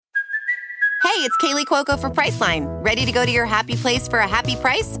Hey, it's Kaylee Cuoco for Priceline. Ready to go to your happy place for a happy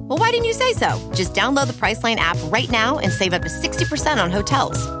price? Well, why didn't you say so? Just download the Priceline app right now and save up to 60% on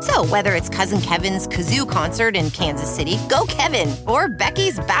hotels. So whether it's Cousin Kevin's Kazoo Concert in Kansas City, go Kevin, or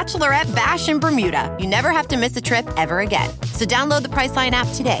Becky's Bachelorette Bash in Bermuda, you never have to miss a trip ever again. So download the Priceline app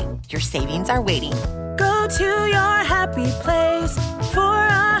today. Your savings are waiting. Go to your happy place for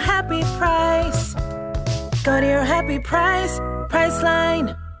a happy price. Go to your happy price,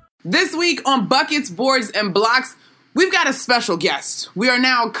 Priceline. This week on Buckets, Boards, and Blocks, we've got a special guest. We are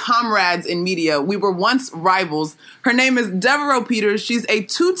now comrades in media. We were once rivals. Her name is Devereaux Peters. She's a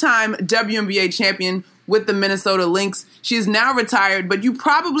two-time WNBA champion with the Minnesota Lynx. She is now retired, but you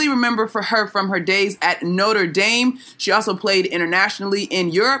probably remember her from her days at Notre Dame. She also played internationally in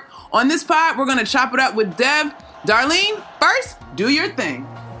Europe. On this pod, we're going to chop it up with Dev. Darlene, first, do your thing.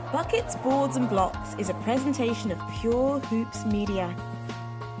 Buckets, Boards, and Blocks is a presentation of Pure Hoops Media.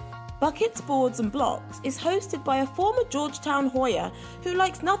 Buckets, Boards, and Blocks is hosted by a former Georgetown Hoya who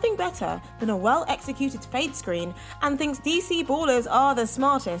likes nothing better than a well-executed fade screen and thinks DC ballers are the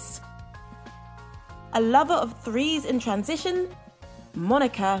smartest. A lover of threes in transition,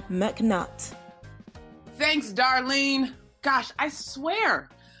 Monica McNutt. Thanks, Darlene. Gosh, I swear,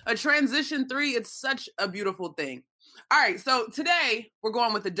 a transition three, it's such a beautiful thing. All right, so today we're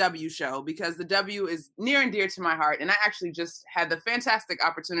going with the W show because the W is near and dear to my heart. And I actually just had the fantastic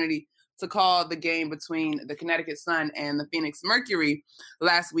opportunity to call the game between the Connecticut Sun and the Phoenix Mercury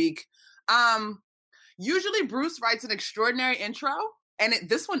last week. Usually Bruce writes an extraordinary intro, and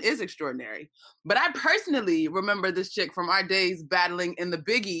this one is extraordinary. But I personally remember this chick from our days battling in the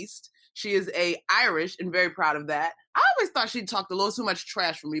Big East. She is Irish and very proud of that. I always thought she talked a little too much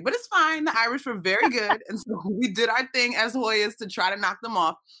trash for me, but it's fine. The Irish were very good. And so we did our thing as Hoyas to try to knock them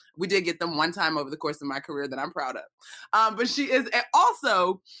off. We did get them one time over the course of my career that I'm proud of. But she is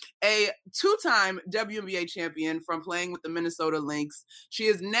also a two-time WNBA champion from playing with the Minnesota Lynx. She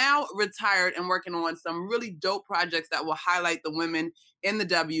is now retired and working on some really dope projects that will highlight the women in the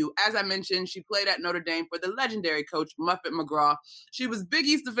W. As I mentioned, she played at Notre Dame for the legendary coach Muffet McGraw. She was Big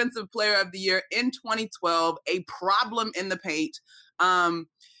East Defensive Player of the Year in 2012, a problem in the paint.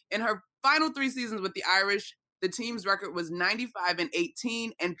 In her final 3 seasons with the Irish, the team's record was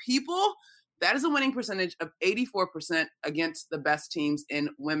 95-18, and people, that is a winning percentage of 84% against the best teams in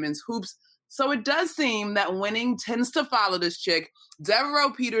women's hoops. So it does seem that winning tends to follow this chick.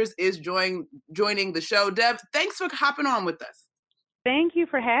 Devereaux Peters is joining the show. Dev, thanks for hopping on with us. Thank you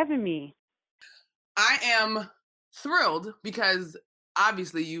for having me. I am thrilled because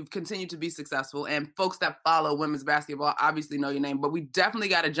obviously you've continued to be successful, and folks that follow women's basketball obviously know your name, but we definitely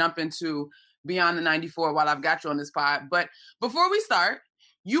got to jump into Beyond the 94 while I've got you on this pod. But before we start,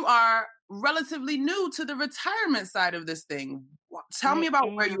 you are relatively new to the retirement side of this thing. Tell me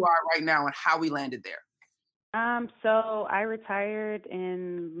about where you are right now and how we landed there. So I retired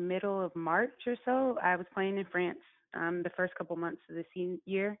in middle of March or so. I was playing in France the first couple months of the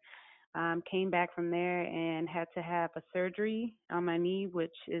year. Came back from there and had to have a surgery on my knee, which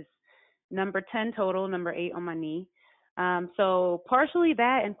is number 10 total, number 8 on my knee. So partially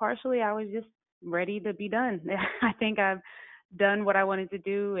that, and partially I was just ready to be done. I think I've done what I wanted to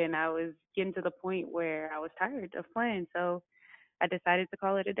do, and I was getting to the point where I was tired of playing. So I decided to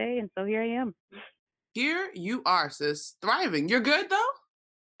call it a day, and so here I am. Here you are, sis, thriving. You're good, though?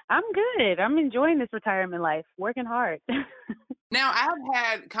 I'm good. I'm enjoying this retirement life, working hard. Now, I've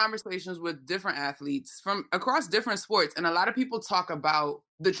had conversations with different athletes from across different sports, and a lot of people talk about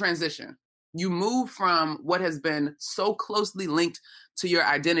the transition. You move from what has been so closely linked to your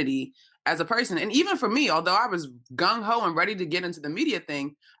identity as a person. And even for me, although I was gung-ho and ready to get into the media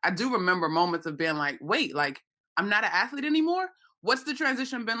thing, I do remember moments of being like, wait, like, I'm not an athlete anymore? What's the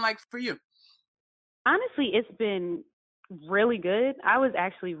transition been like for you? Honestly, it's been really good. I was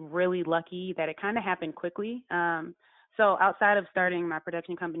actually really lucky that it kind of happened quickly. So outside of starting my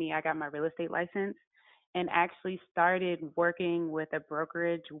production company, I got my real estate license and actually started working with a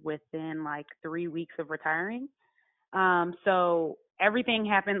brokerage within like 3 weeks of retiring. So everything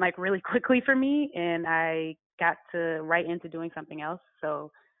happened like really quickly for me, and I got to right into doing something else.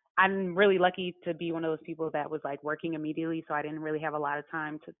 So I'm really lucky to be one of those people that was like working immediately. So I didn't really have a lot of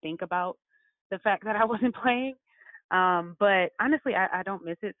time to think about the fact that I wasn't playing. But honestly, I don't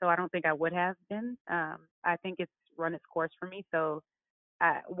miss it. So I don't think I would have been. I think it's run its course for me. So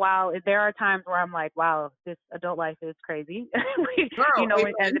while there are times where I'm like, wow, this adult life is crazy, you know,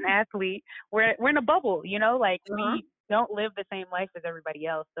 as an athlete, we're in a bubble, you know, like we don't live the same life as everybody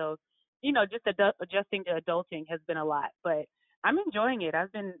else. So, you know, just adjusting to adulting has been a lot, but I'm enjoying it.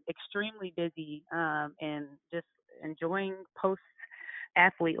 I've been extremely busy and just enjoying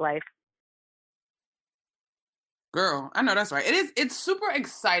post-athlete life. Girl, I know that's right. It's super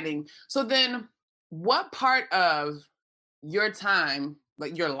exciting. So then what part of your time,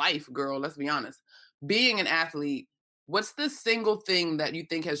 like your life, girl, let's be honest, being an athlete, what's the single thing that you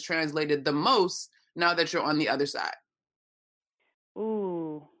think has translated the most now that you're on the other side?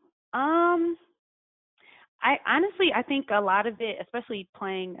 Ooh. Um, I think a lot of it, especially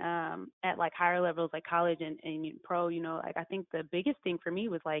playing at like higher levels like college and pro, like I think the biggest thing for me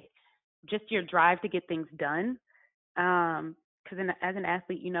was like just your drive to get things done. Because as an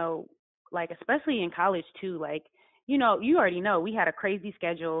athlete, like especially in college too, like, you already know we had a crazy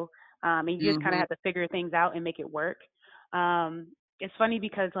schedule, and you just kind of Hmm. have to figure things out and make it work. It's funny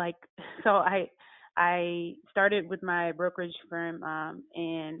because like, so I started with my brokerage firm,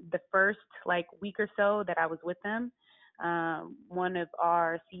 and the first like week or so that I was with them, one of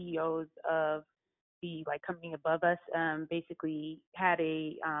our CEOs of the like company above us, basically had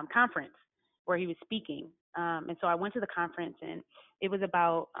a conference where he was speaking. And so I went to the conference, and it was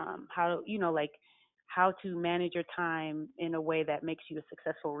about how, like how to manage your time in a way that makes you a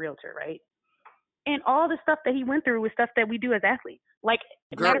successful realtor, right? And all the stuff that he went through was stuff that we do as athletes. Like,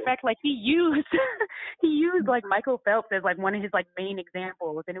 matter of Girl. fact, like he used he used like Michael Phelps as like one of his like main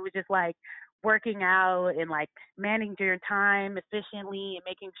examples, and it was just like working out and like managing your time efficiently and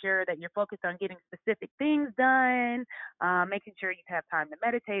making sure that you're focused on getting specific things done, making sure you have time to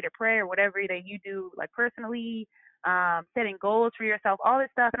meditate or pray or whatever that you do like personally, setting goals for yourself, all this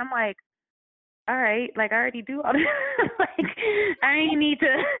stuff. And I'm like, all right, like I already do all this. Like I didn't need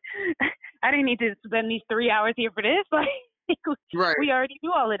to I didn't need to spend these 3 hours here for this. Like Right. we already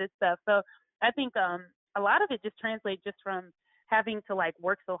do all of this stuff. So I think a lot of it just translates just from having to like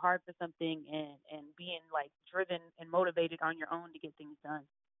work so hard for something and being like driven and motivated on your own to get things done.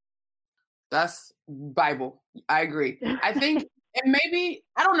 That's Bible. I agree. I think, and maybe,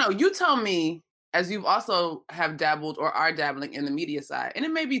 I don't know, you tell me, as you've also have dabbled or are dabbling in the media side, and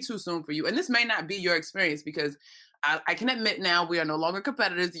it may be too soon for you, and this may not be your experience because I can admit now we are no longer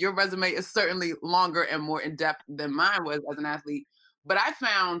competitors. Your resume is certainly longer and more in depth than mine was as an athlete. But I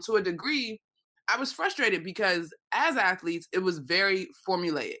found to a degree, I was frustrated because as athletes, it was very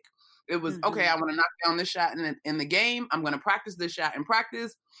formulaic. It was, okay, Mhm. I want to knock down this shot in the game. I'm going to practice this shot in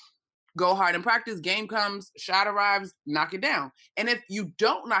practice, go hard in practice, game comes, shot arrives, knock it down. And if you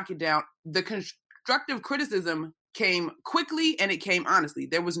don't knock it down, the constructive criticism came quickly and it came honestly.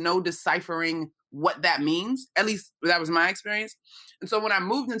 There was no deciphering what that means. At least that was my experience. And so when I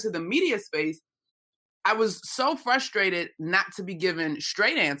moved into the media space, I was so frustrated not to be given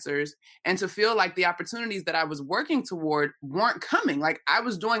straight answers and to feel like the opportunities that I was working toward weren't coming. Like I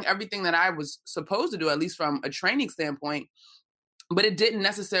was doing everything that I was supposed to do, at least from a training standpoint, but it didn't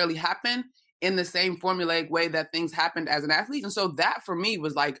necessarily happen in the same formulaic way that things happened as an athlete. And so that for me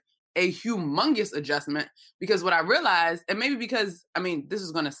was like a humongous adjustment because what I realized, and maybe because, I mean, this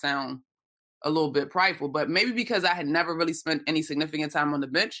is going to sound a little bit prideful, but maybe because I had never really spent any significant time on the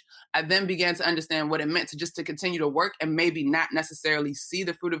bench, I then began to understand what it meant to just to continue to work and maybe not necessarily see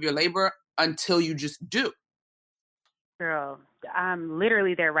the fruit of your labor until you just do. Girl, I'm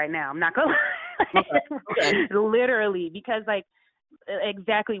literally there right now. I'm not gonna Okay. Okay. lie. Literally, because like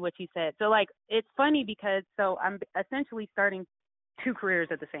exactly what you said. So like it's funny because so I'm essentially starting two careers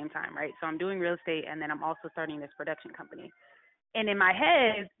at the same time, right? So I'm doing real estate and then I'm also starting this production company. And in my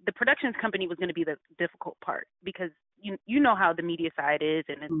head, the productions company was going to be the difficult part because you know how the media side is,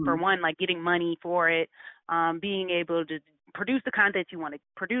 and it's, for Mhm. one, like getting money for it, being able to produce the content you want to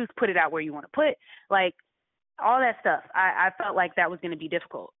produce, put it out where you want to put, like all that stuff. I felt like that was going to be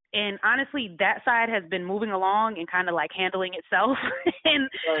difficult. And honestly, that side has been moving along and kind of like handling itself. and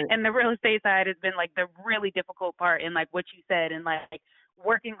Right. and the real estate side has been like the really difficult part, and like what you said, and like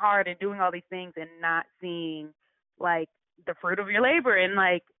working hard and doing all these things and not seeing like the fruit of your labor. And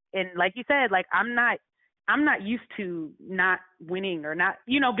like you said, like I'm not used to not winning or not,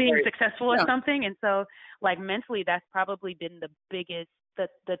 being Right. successful at Yeah. something. And so like mentally that's probably been the biggest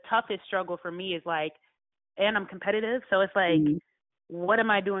the toughest struggle for me is like, and I'm competitive. So it's like, Mhm. what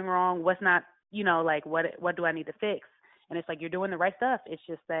am I doing wrong? What's not, like what do I need to fix? And it's like you're doing the right stuff. It's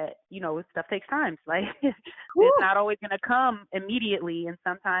just that, stuff takes time. Like it's Woo. not always gonna come immediately, and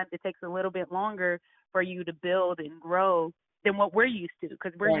sometimes it takes a little bit longer for you to build and grow than what we're used to.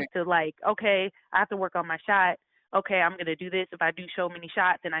 Because we're Right. used to like, okay, I have to work on my shot. Okay, I'm gonna do this. If I do so many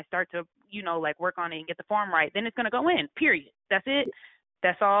shots and I start to, like work on it and get the form right, then it's gonna go in. Period. That's it.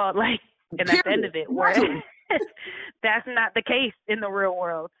 That's all. Like, and that's the end Period. of it. Where Exactly. that's not the case in the real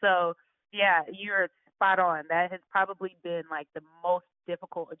world. So yeah, you're spot on. That has probably been like the most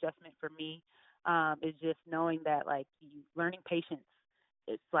difficult adjustment for me, is just knowing that like you learning patience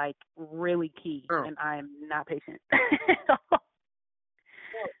it's like really key, Sure. and I'm not patient.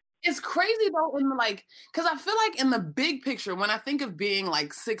 It's crazy though, in the like, because I feel like in the big picture, when I think of being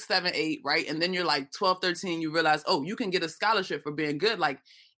like 6, 7, 8, right? And then you're like 12, 13, you realize, oh, you can get a scholarship for being good. Like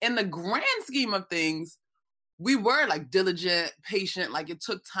in the grand scheme of things, we were like diligent, patient, like it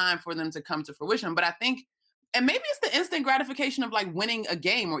took time for them to come to fruition. But I think, and maybe it's the instant gratification of like winning a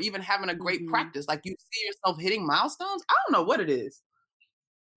game or even having a great practice. Like you see yourself hitting milestones. I don't know what it is.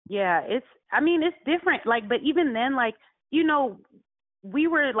 Yeah, it's different. Like, but even then, like, we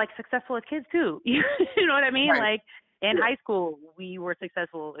were like successful as kids too. You know what I mean? Right. Like in high school, we were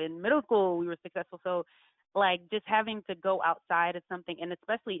successful. In middle school, we were successful. So like just having to go outside of something, and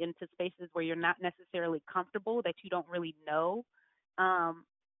especially into spaces where you're not necessarily comfortable, that you don't really know,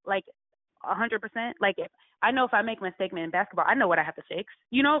 like 100%. Like if I know if I make a mistake in basketball, I know what I have to fix,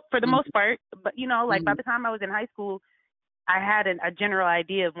 for the most part. But, like by the time I was in high school, I had a general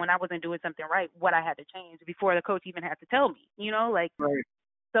idea of when I wasn't doing something right, what I had to change before the coach even had to tell me, like, Right.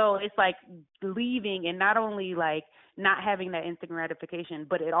 So it's like leaving and not only like not having that instant gratification,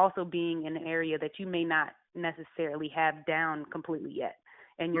 but it also being in an area that you may not necessarily have down completely yet,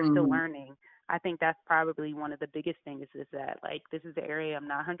 and you're still learning. I think that's probably one of the biggest things is that like this is the area I'm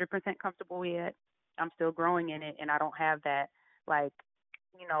not 100% comfortable with yet. I'm still growing in it, and I don't have that like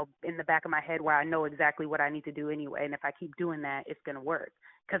in the back of my head where I know exactly what I need to do anyway. And if I keep doing that, it's going to work.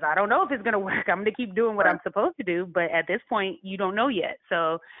 Because I don't know if it's going to work. I'm going to keep doing what I'm supposed to do. But at this point, you don't know yet.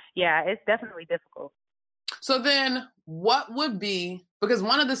 So, yeah, it's definitely difficult. So then what would be, because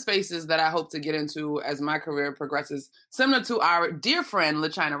one of the spaces that I hope to get into as my career progresses, similar to our dear friend,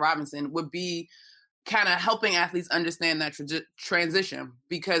 LaChina Robinson, would be kind of helping athletes understand that transition,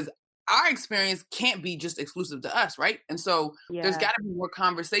 because our experience can't be just exclusive to us, right? And so there's got to be more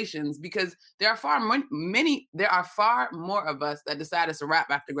conversations, because there are far more of us that decided to rap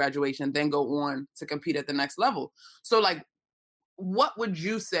after graduation than go on to compete at the next level. So like, what would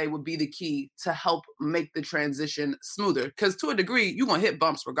you say would be the key to help make the transition smoother? Because to a degree, you're going to hit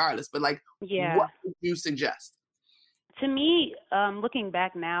bumps regardless, but like, what would you suggest? To me, looking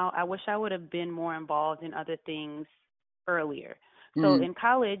back now, I wish I would have been more involved in other things earlier. So in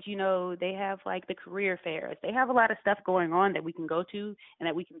college, they have like the career fairs. They have a lot of stuff going on that we can go to and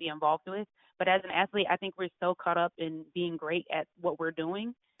that we can be involved with. But as an athlete, I think we're so caught up in being great at what we're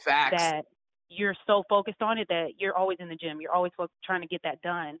doing that you're so focused on it that you're always in the gym. You're always trying to get that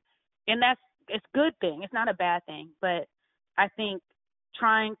done. And it's a good thing. It's not a bad thing. But I think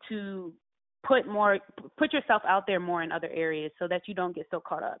trying to put yourself out there more in other areas so that you don't get so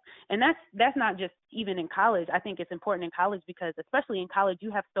caught up. And that's not just even in college. I think it's important in college because especially in college,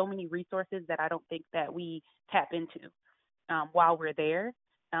 you have so many resources that I don't think that we tap into while we're there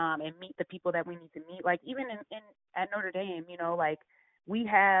and meet the people that we need to meet. Like even at Notre Dame, like we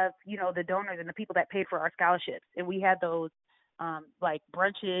have, the donors and the people that paid for our scholarships, and we had those like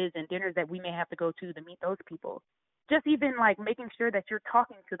brunches and dinners that we may have to go to meet those people. Just even like making sure that you're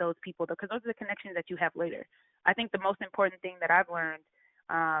talking to those people, because those are the connections that you have later. I think the most important thing that I've learned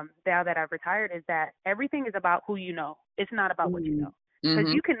now that I've retired is that everything is about who you know. It's not about what you know.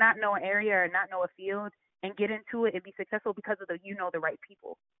 Because you cannot know an area or not know a field and get into it and be successful because of the right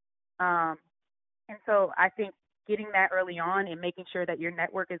people. And so I think getting that early on and making sure that your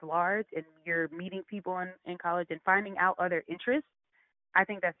network is large and you're meeting people in college and finding out other interests, I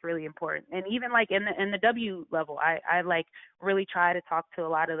think that's really important. And even like in the W level, I like really try to talk to a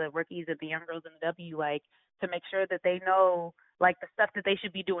lot of the rookies and the young girls in the W, like to make sure that they know like the stuff that they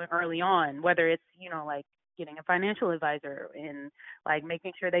should be doing early on, whether it's, like getting a financial advisor and like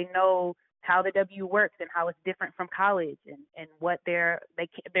making sure they know how the W works and how it's different from college and what they're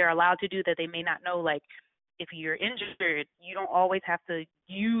allowed to do that they may not know. Like if you're injured, you don't always have to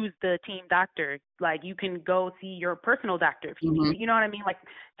use the team doctor. Like you can go see your personal doctor if you need it. You know what I mean? Like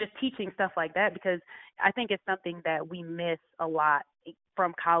just teaching stuff like that, because I think it's something that we miss a lot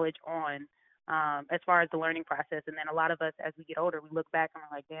from college on as far as the learning process. And then a lot of us, as we get older, we look back and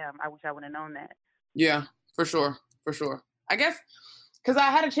we're like, damn, I wish I would have known that. Yeah, for sure. For sure. I guess because I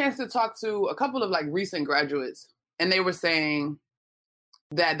had a chance to talk to a couple of like recent graduates, and they were saying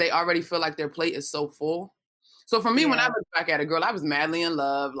that they already feel like their plate is so full. So for me, when I look back at it, girl, I was madly in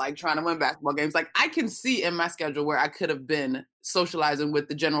love, like trying to win basketball games. Like I can see in my schedule where I could have been socializing with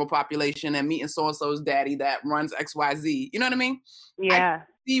the general population and meeting so-and-so's daddy that runs XYZ. You know what I mean? Yeah. I can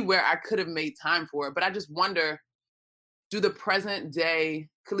see where I could have made time for it. But I just wonder, do the present day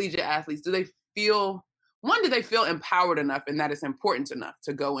collegiate athletes, do they feel empowered enough and that it's important enough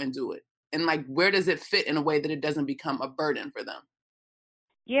to go and do it? And like, where does it fit in a way that it doesn't become a burden for them?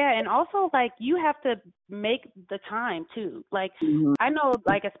 Yeah, and also like you have to make the time too. Like Mhm. I know,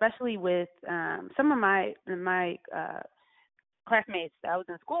 like especially with some of my classmates that I was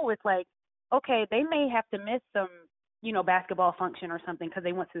in school with, like okay, they may have to miss some basketball function or something because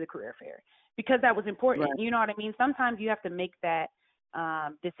they went to the career fair because that was important. Right. You know what I mean? Sometimes you have to make that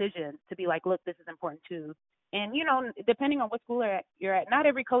decision to be like, look, this is important too. And depending on what school you're at, not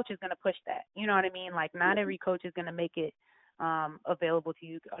every coach is going to push that. You know what I mean? Like not every coach is going to make it available to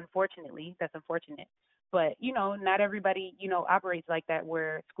you. Unfortunately, that's unfortunate. But not everybody operates like that,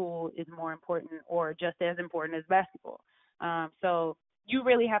 where school is more important or just as important as basketball. So you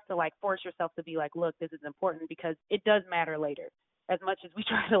really have to like force yourself to be like, look, this is important because it does matter later. As much as we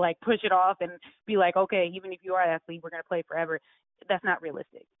try to like push it off and be like, okay, even if you are an athlete, we're going to play forever. That's not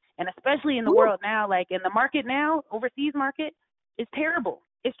realistic. And especially in the world now, like in the market now, overseas market, it's terrible.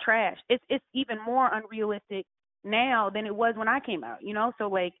 It's trash. It's even more unrealistic now than it was when I came out, So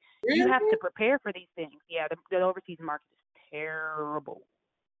like you have to prepare for these things. Yeah, the overseas market is terrible.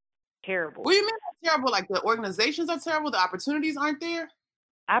 Terrible. What do you mean that's terrible? Like the organizations are terrible, the opportunities aren't there?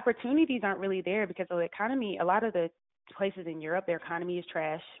 Opportunities aren't really there because of the economy. A lot of the places in Europe, their economy is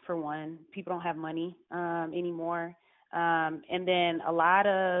trash, for one. People don't have money anymore. And then a lot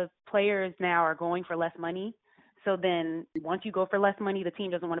of players now are going for less money. So then once you go for less money, the team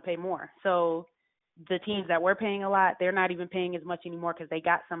doesn't want to pay more. So the teams that were paying a lot, they're not even paying as much anymore because they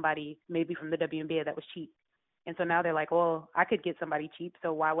got somebody maybe from the WNBA that was cheap. And so now they're like, well, I could get somebody cheap,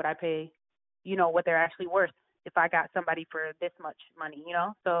 so why would I pay, what they're actually worth if I got somebody for this much money,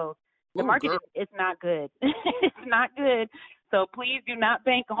 So the market is not good. It's not good. So please do not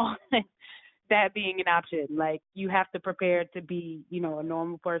bank on that being an option. Like you have to prepare to be, a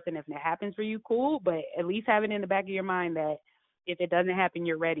normal person. If it happens for you, cool, but at least have it in the back of your mind that if it doesn't happen,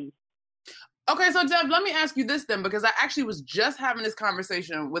 you're ready. Okay, so Deb, let me ask you this then, because I actually was just having this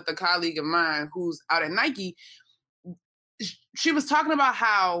conversation with a colleague of mine who's out at Nike. She was talking about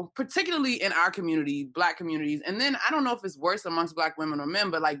how, particularly in our community, Black communities, and then I don't know if it's worse amongst Black women or men,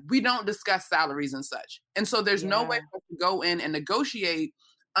 but like we don't discuss salaries and such. And so there's no way for us to go in and negotiate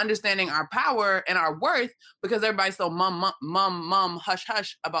understanding our power and our worth because everybody's so mum, hush,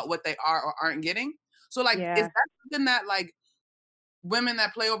 hush about what they are or aren't getting. So like, is that something that like women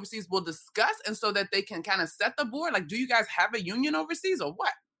that play overseas will discuss and so that they can kind of set the board? Like, do you guys have a union overseas or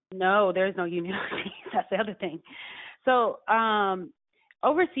what? No, there's no union overseas. That's the other thing. So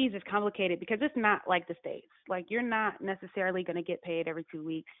overseas is complicated because it's not like the States. Like you're not necessarily going to get paid every 2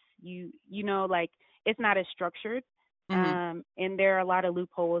 weeks. Like it's not as structured. And there are a lot of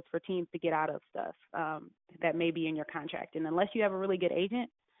loopholes for teams to get out of stuff that may be in your contract. And unless you have a really good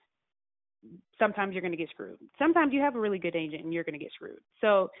agent, sometimes you're going to get screwed. Sometimes you have a really good agent and you're going to get screwed.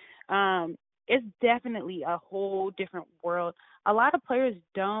 So it's definitely a whole different world. A lot of players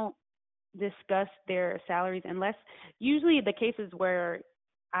don't discuss their salaries unless usually the cases where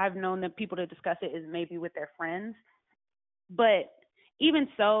I've known the people to discuss it is maybe with their friends. But even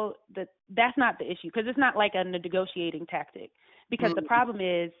so, that's not the issue because it's not like a negotiating tactic. Because the problem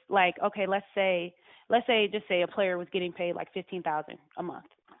is like, okay, let's say a player was getting paid like $15,000 a month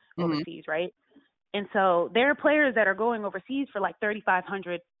overseas, right? And so there are players that are going overseas for like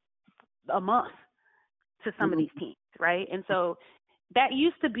 $3,500 a month to some of these teams, right? And so that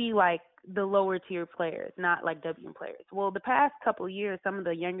used to be like the lower tier players, not like WN players. Well, the past couple of years, some of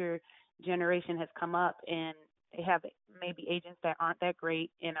the younger generation has come up and they have maybe agents that aren't that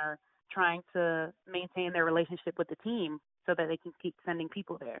great and are trying to maintain their relationship with the team so that they can keep sending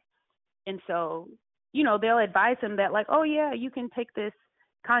people there. And so, they'll advise them that like, oh yeah, you can take this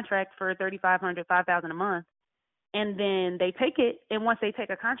contract for $3,500, $5,000 a month. And then they take it. And once they take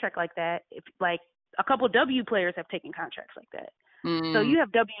a contract like that, if like a couple W players have taken contracts like that. So you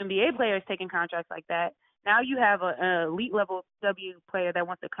have WNBA players taking contracts like that. Now you have an elite level W player that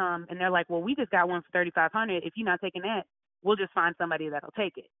wants to come, and they're like, well, we just got one for $3,500. If you're not taking that, we'll just find somebody that'll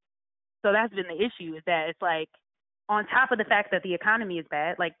take it. So that's been the issue, is that it's like on top of the fact that the economy is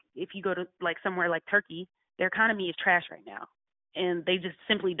bad, like if you go to like somewhere like Turkey, their economy is trash right now. And they just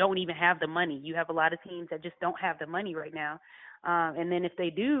simply don't even have the money. You have a lot of teams that just don't have the money right now. And then if they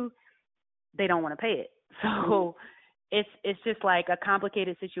do, they don't want to pay it. So it's just like a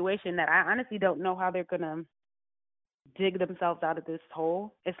complicated situation that I honestly don't know how they're going to dig themselves out of this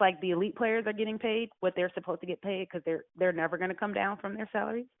hole. It's like the elite players are getting paid what they're supposed to get paid because they're never going to come down from their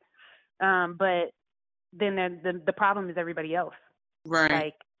salaries. But then the problem is everybody else. Right.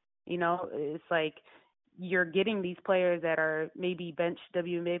 Like, it's like you're getting these players that are maybe bench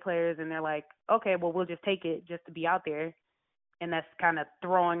WNBA players and they're like, okay, well, we'll just take it just to be out there. And that's kind of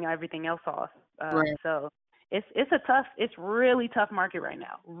throwing everything else off. Right. So it's really tough market right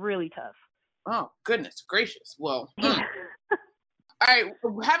now. Really tough. Oh, goodness gracious. Well, Yeah. All right.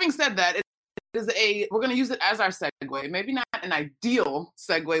 Having said that, we're going to use it as our segue. Maybe not an ideal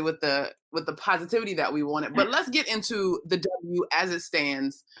segue with the positivity that we wanted, but let's get into the W as it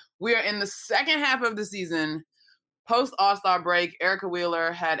stands. We are in the second half of the season. Post All-Star break, Erica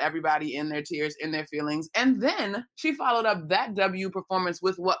Wheeler had everybody in their tears, in their feelings. And then she followed up that W performance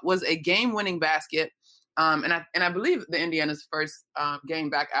with what was a game-winning basket. And I believe the Indiana's first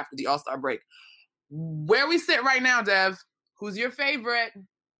game back after the All-Star break. Where we sit right now, Dev, who's your favorite?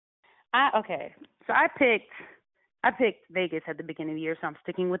 Okay. So I picked Vegas at the beginning of the year, so I'm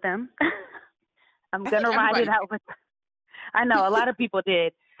sticking with them. I'm going to ride it out with I know, a lot of people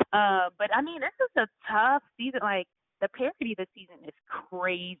did. But, I mean, this is a tough season. Like, the parity this season is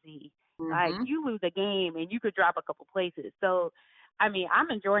crazy. Mm-hmm. Like, you lose a game and you could drop a couple places. So, I mean,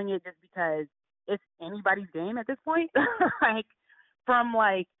 I'm enjoying it just because it's anybody's game at this point. Like, from,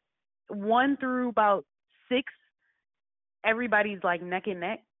 1 through about 6, everybody's, neck and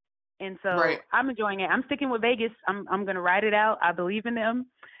neck. And so right. I'm enjoying it. I'm sticking with Vegas. I'm going to ride it out. I believe in them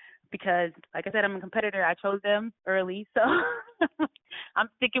because, like I said, I'm a competitor. I chose them early. So I'm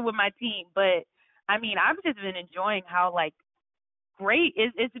sticking with my team. But, I mean, I've just been enjoying how, great.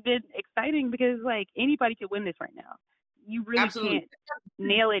 It's been exciting because, anybody could win this right now. You really Absolutely. can't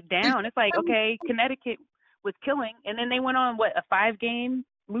nail it down. It's like, okay, Connecticut was killing. And then they went on, a 5-game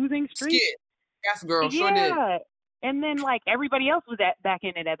losing streak? Skid. Yes, girl. Yeah. Sure did. And then, everybody else was back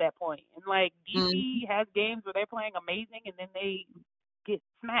in it at that point. And, DC has games where they're playing amazing, and then they get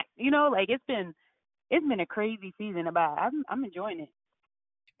smacked. It's been a crazy season. I'm enjoying it.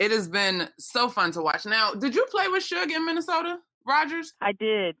 It has been so fun to watch. Now, did you play with Suge in Minnesota, Rogers? I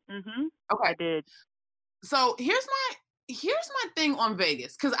did. Mm-hmm. Okay. I did. So here's my thing on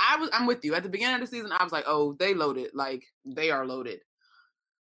Vegas, because I'm with you. At the beginning of the season, I was like, oh, they loaded. They are loaded.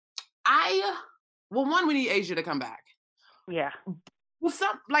 One, we need Asia to come back. Yeah. Well,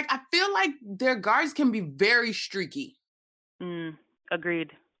 I feel like their guards can be very streaky.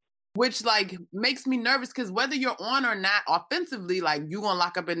 Agreed. Which, makes me nervous because whether you're on or not offensively, you going to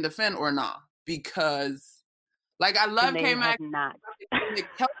lock up and defend or not. Because, I love K-Mac. Not. Kelsey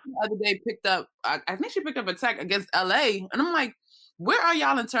the other day picked up, I think she picked up a tech against LA. And I'm like, where are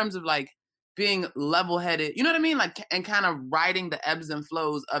y'all in terms of, being level-headed? You know what I mean? And kind of riding the ebbs and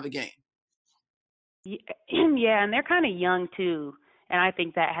flows of a game. Yeah, and they're kind of young too, and I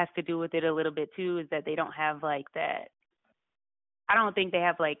think that has to do with it a little bit too. Is that they don't have that? I don't think they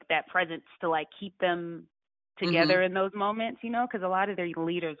have that presence to keep them together in those moments, because a lot of their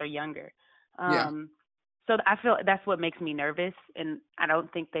leaders are younger. So I feel that's what makes me nervous, and I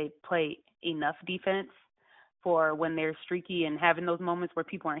don't think they play enough defense for when they're streaky and having those moments where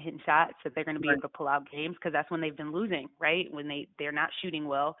people aren't hitting shots that they're going to be able to pull out games, because that's when they've been losing, right? When they're not shooting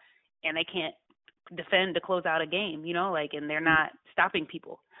well and they can't defend to close out a game, and they're not stopping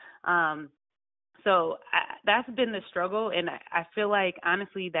people. So that's been the struggle. And I feel like,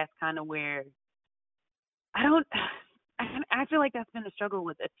 honestly, that's kind of where I feel like that's been the struggle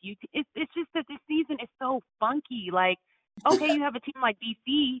with a few. It's just that this season is so funky. Okay, you have a team like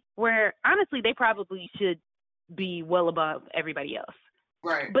DC where, honestly, they probably should be well above everybody else.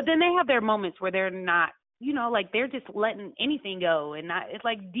 Right. But then they have their moments where they're not, they're just letting anything go. And it's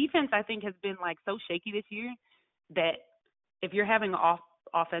defense, I think, has been so shaky this year that if you're having an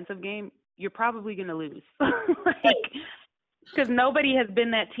offensive game, you're probably going to lose. Because nobody has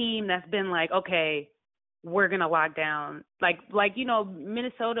been that team that's been okay, we're going to lock down.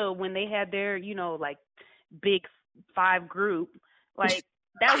 Minnesota, when they had their, big 5 group,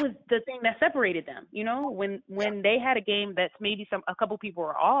 that was the thing that separated them. When they had a game that's maybe a couple people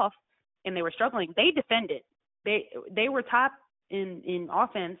were off, and they were struggling, they defended. They were top in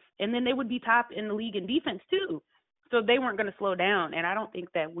offense, and then they would be top in the league in defense too. So they weren't going to slow down. And I don't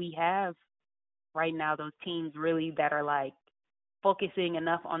think that we have right now those teams really that are focusing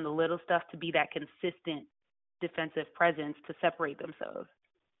enough on the little stuff to be that consistent defensive presence to separate themselves.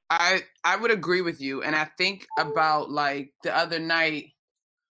 I would agree with you. And I think about the other night,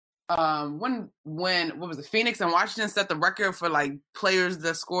 when what was it, Phoenix and Washington set the record for players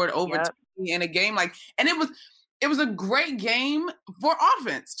that scored over 20 in a game, and it was a great game for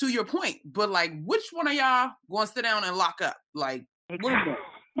offense, to your point, but which one of y'all going to sit down and lock up? What is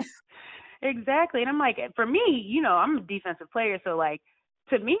it? Exactly. And I'm for me, I'm a defensive player, so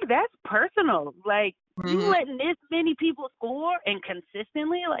to me that's personal. You letting this many people score and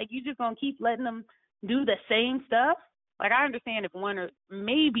consistently, you just gonna keep letting them do the same stuff. I understand if 1 or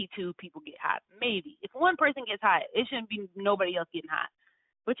maybe 2 people get hot. Maybe. If one person gets hot, it shouldn't be nobody else getting hot.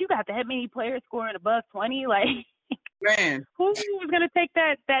 but you got that many players scoring above 20. Like, man, who was going to take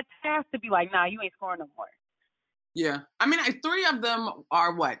that task to be like, nah, you ain't scoring no more? Yeah. I mean, 3 of them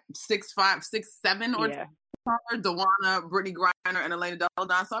are what, 6'5", 6'7", or taller? Dewana, Brittany Griner, and Elena Delle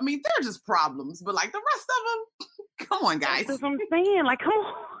Donne. So, I mean, they're just problems. But, like, the rest of them, come on, guys. That's what I'm saying. Like, come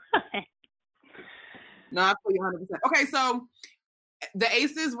on. No, I feel you 100%. Okay, so the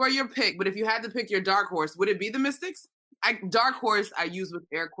Aces were your pick, but if you had to pick your dark horse, would it be the Mystics? Dark horse, I use with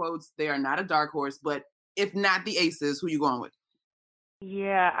air quotes. They are not a dark horse, but if not the Aces, who you going with?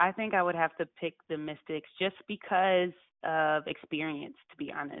 Yeah, I think I would have to pick the Mystics just because of experience, to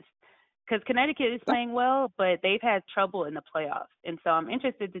be honest. Because Connecticut is playing well, but they've had trouble in the playoffs. And so I'm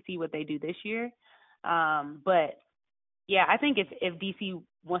interested to see what they do this year. But, yeah, I think if DC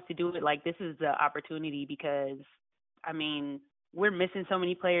wants to do it, like, this is the opportunity because, I mean, we're missing so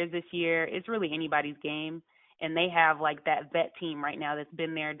many players this year. It's really anybody's game. And they have, like, that vet team right now that's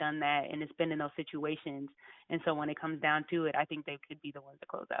been there, done that, and it's been in those situations. And so when it comes down to it, I think they could be the ones to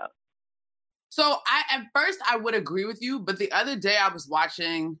close out. So at first I would agree with you, but the other day I was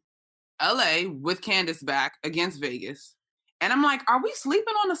watching LA with Candace back against Vegas. And I'm like, are we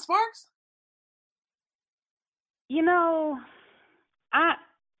sleeping on the Sparks? You know, I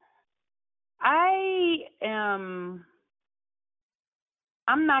am,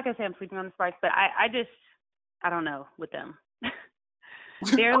 I'm not going to say I'm sleeping on the Sparks, but I don't know with them.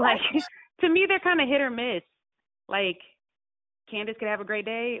 They're like, to me, they're kind of hit or miss. Like, Candace could have a great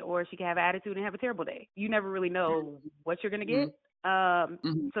day or she could have attitude and have a terrible day. You never really know what you're going to get.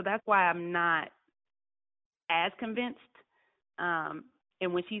 So that's why I'm not as convinced. And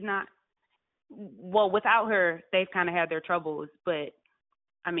when she's not, well, without her, they've kind of had their troubles. But,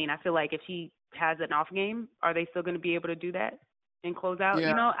 I mean, I feel like if she has an off game, are they still going to be able to do that and close out? Yeah.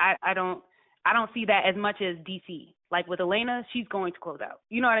 You know, I don't see that as much as DC. Like with Elena, she's going to close out.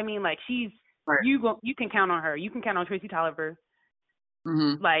 You know what I mean? Like she's right. You can count on her. You can count on Tracy Tolliver,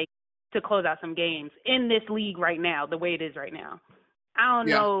 like to close out some games in this league right now, the way it is right now. I don't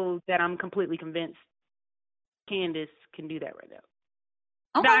know that I'm completely convinced Candace can do that right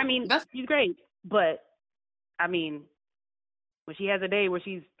now. Okay. No, I mean she's great, but I mean when she has a day where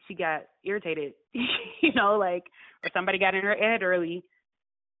she got irritated, you know, like or somebody got in her head early.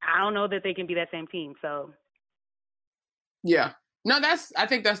 I don't know that they can be that same team. So, yeah, no, I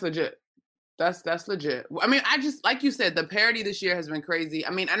think that's legit. That's legit. I mean, I just like you said, the parity this year has been crazy. I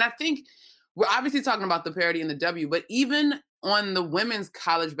mean, and I think we're obviously talking about the parity in the W, but even on the women's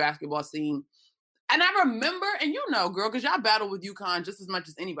college basketball scene, and I remember, and you know, girl, because y'all battle with UConn just as much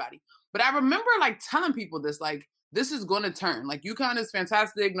as anybody. But I remember like telling people this, like this is going to turn. Like UConn is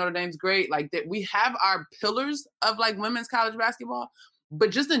fantastic, Notre Dame's great. Like that, we have our pillars of like women's college basketball. But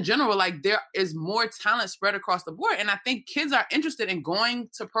just in general, like there is more talent spread across the board. And I think kids are interested in going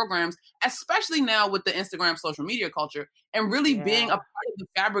to programs, especially now with the Instagram social media culture, and really being a part of the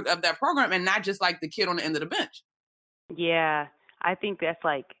fabric of that program and not just like the kid on the end of the bench. Yeah, I think that's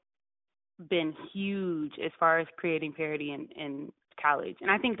like been huge as far as creating parity in college. And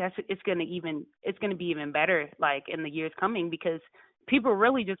I think it's going to be even better like in the years coming because people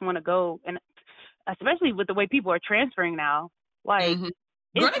really just want to go, and especially with the way people are transferring now, like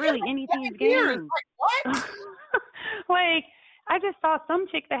it's really any team's game. Like, what? Like, I just saw some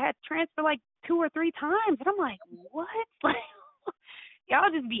chick that had transferred like 2 or 3 times, and I'm like, what? Like, y'all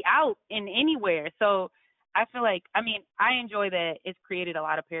just be out in anywhere. So I feel like, I mean, I enjoy that it's created a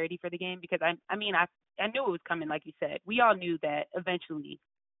lot of parity for the game because I knew it was coming, like you said. We all knew that eventually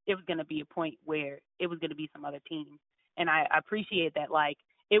it was going to be a point where it was going to be some other team, and I appreciate that. Like,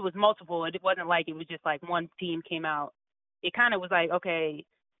 it was multiple. It wasn't like it was just like one team came out. It kind of was like, okay,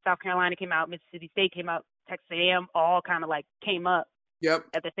 South Carolina came out, Mississippi State came out, Texas A&M all kind of like came up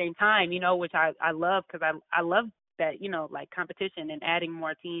at the same time, you know, which I love because I love that, you know, like competition and adding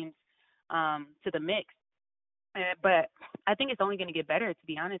more teams to the mix. But I think it's only going to get better, to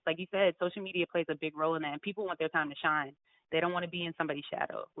be honest. Like you said, social media plays a big role in that, and people want their time to shine. They don't want to be in somebody's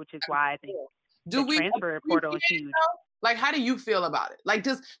shadow, which is why I think the transfer portal is huge. Like, how do you feel about it? Like,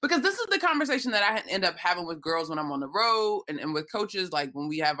 just because this is the conversation that I end up having with girls when I'm on the road and with coaches, like when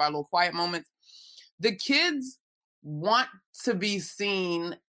we have our little quiet moments. The kids want to be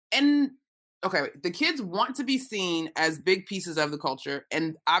seen the kids want to be seen as big pieces of the culture.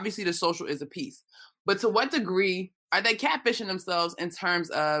 And obviously the social is a piece. But to what degree are they catfishing themselves in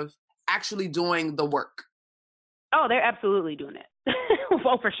terms of actually doing the work? Oh, they're absolutely doing it.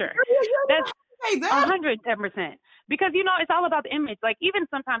 Well, for sure. That's 110%. Because, you know, it's all about the image. Like, even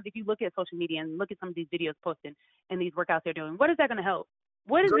sometimes if you look at social media and look at some of these videos posted and these workouts they're doing, what is that going to help?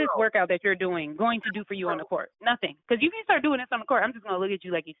 What is this workout that you're doing going to do for you on the court? Nothing. Because you can start doing this on the court, I'm just going to look at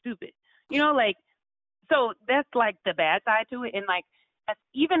you like you're stupid. You know, like, so that's like the bad side to it. And like,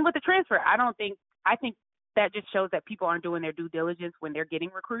 even with the transfer, I think that just shows that people aren't doing their due diligence when they're getting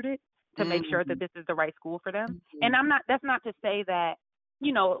recruited to make sure that this is the right school for them. And that's not to say that,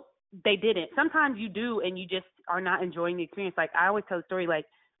 you know, they didn't. Sometimes you do, and you just are not enjoying the experience. Like, I always tell the story, like,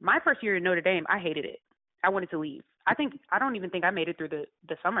 my first year in Notre Dame, I hated it. I wanted to leave. I don't even think I made it through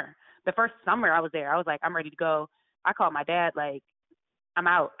the summer. The first summer I was there, I was like, I'm ready to go. I called my dad, like, I'm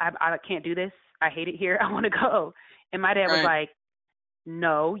out. I can't do this. I hate it here. I want to go. And my dad was like,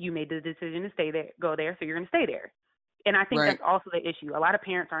 no, you made the decision to stay there, go there, so you're going to stay there. And I think that's also the issue. A lot of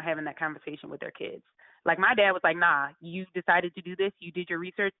parents aren't having that conversation with their kids. Like, my dad was like, nah, you decided to do this. You did your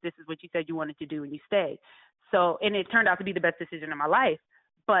research. This is what you said you wanted to do, and you stay. So, and it turned out to be the best decision of my life.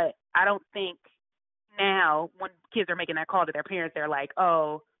 But I don't think now when kids are making that call to their parents, they're like,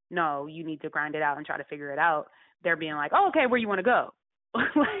 oh, no, you need to grind it out and try to figure it out. They're being like, oh, okay, where you want to go?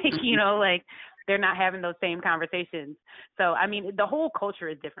 Like, you know, like, they're not having those same conversations. So, I mean, the whole culture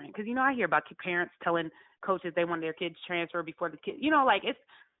is different. Because, you know, I hear about parents telling coaches they want their kids to transfer before the kids, you know, like,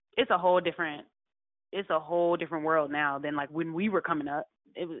 it's a whole different world now than like when we were coming up.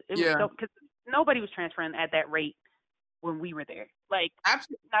 It was so, because nobody was transferring at that rate when we were there. Like,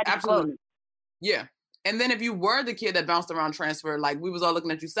 absolutely. Yeah. And then if you were the kid that bounced around transfer, like, we was all looking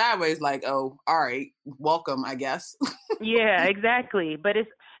at you sideways, like, oh, all right, welcome, I guess. Yeah, exactly. But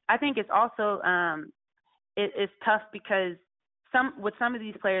I think it's also it's tough because with some of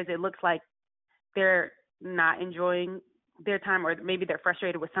these players, it looks like they're not enjoying their time, or maybe they're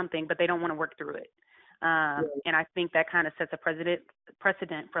frustrated with something, but they don't want to work through it. And I think that kind of sets a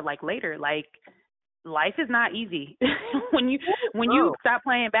precedent for like later. Like, life is not easy. when you stop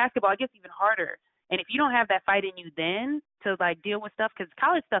playing basketball, it gets even harder. And if you don't have that fight in you then to like deal with stuff, because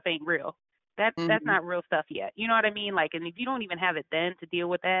college stuff ain't real. That's not real stuff yet. You know what I mean? Like, and if you don't even have it then to deal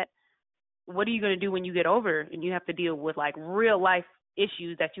with that, what are you going to do when you get over and you have to deal with like real life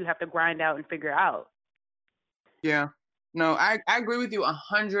issues that you have to grind out and figure out? Yeah. No, I agree with you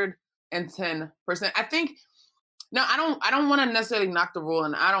 110%. I think, now I don't want to necessarily knock the rule,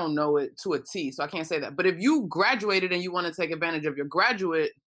 and I don't know it to a T, so I can't say that. But if you graduated and you want to take advantage of your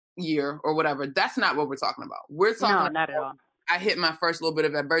graduate year or whatever, that's not what we're talking about. We're talking about, not at all. I hit my first little bit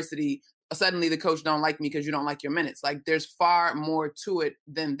of adversity. Suddenly the coach don't like me because you don't like your minutes. Like, there's far more to it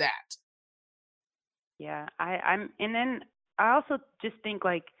than that. Yeah, and then I also just think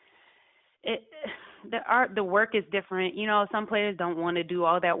like the work is different. You know, some players don't want to do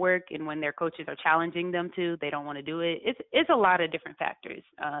all that work, and when their coaches are challenging them to, they don't want to do it. It's a lot of different factors.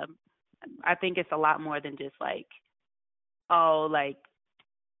 I think it's a lot more than just like, oh, like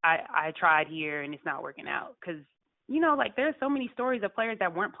I tried here and it's not working out. Because, you know, like, there's so many stories of players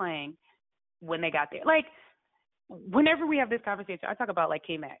that weren't playing when they got there. Like, whenever we have this conversation, I talk about like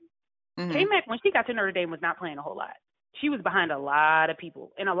K-Mac. K-Mac, when she got to Notre Dame, was not playing a whole lot. She was behind a lot of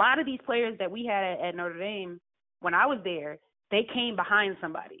people. And a lot of these players that we had at Notre Dame, when I was there, they came behind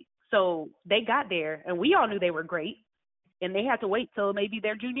somebody. So they got there, and we all knew they were great. And they had to wait till maybe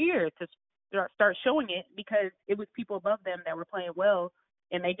their junior year to start showing it, because it was people above them that were playing well.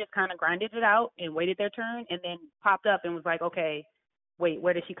 And they just kind of grinded it out and waited their turn, and then popped up and was like, okay, wait,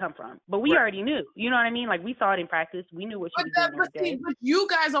 where did she come from? But we already knew. You know what I mean? Like, we saw it in practice. We knew what she was doing every day. But you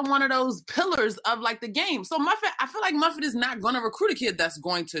guys are one of those pillars of like the game. So I feel like Muffet is not going to recruit a kid that's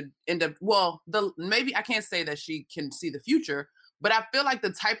going to end up, well, maybe I can't say that she can see the future, but I feel like the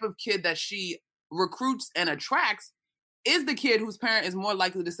type of kid that she recruits and attracts is the kid whose parent is more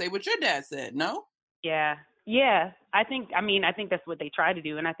likely to say what your dad said, no? Yeah. I think that's what they try to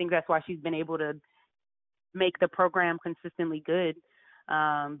do. And I think that's why she's been able to make the program consistently good.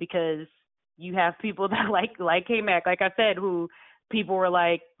 Because you have people that like K-Mac, like I said, who people were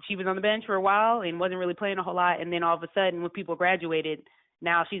like, she was on the bench for a while and wasn't really playing a whole lot. And then all of a sudden, when people graduated,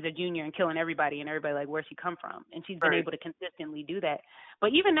 now she's a junior and killing everybody, and everybody like, where'd she come from? And she's been able to consistently do that.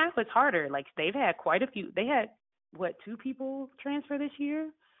 But even now it's harder. Like, they've had quite a few. They had, 2 people transfer this year?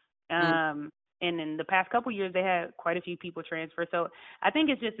 And in the past couple years, they had quite a few people transfer. So I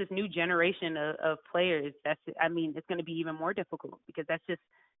think it's just this new generation of players. It's going to be even more difficult, because that's just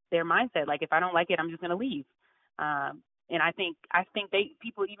their mindset. Like, if I don't like it, I'm just going to leave. And I think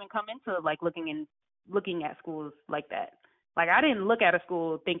people even come into like looking at schools like that. Like, I didn't look at a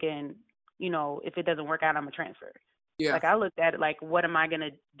school thinking, you know, if it doesn't work out, I'm a transfer. Yeah. Like, I looked at it like, what am I going to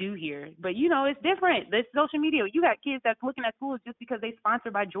do here? But, you know, it's different. This social media, you got kids that's looking at schools just because they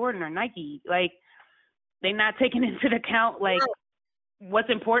sponsored by Jordan or Nike. Like, they're not taking into account, like, what's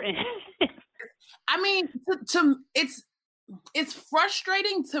important. I mean, it's it's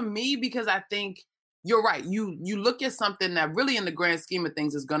frustrating to me because I think you're right. You look at something that really in the grand scheme of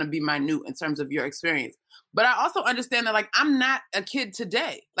things is going to be minute in terms of your experience. But I also understand that, like, I'm not a kid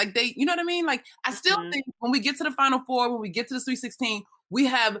today. Like, you know what I mean? Like, I still think when we get to the Final Four, when we get to the Sweet 16, we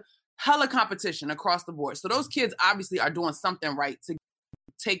have hella competition across the board. So those kids obviously are doing something right to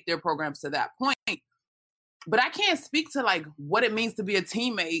take their programs to that point. But I can't speak to, like, what it means to be a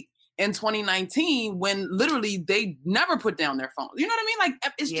teammate in 2019 when literally they never put down their phones. You know what I mean?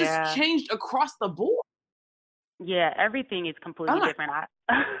 Like, it's just changed across the board. Yeah, everything is completely different.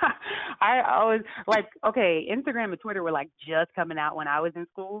 I always, like, okay, Instagram and Twitter were, like, just coming out when I was in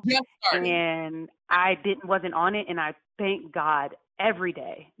school. And I wasn't on it, and I thank God every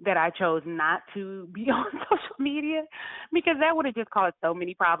day that I chose not to be on social media, because that would have just caused so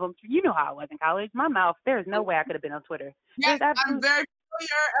many problems. You know how I was in college. My mouth, there's no way I could have been on Twitter. Yes, I'm very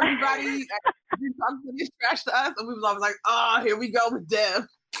familiar. Everybody talks this trash to us, and we was always like, oh, here we go with Dev.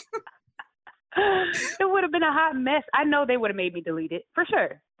 It would have been a hot mess. I know they would have made me delete it, for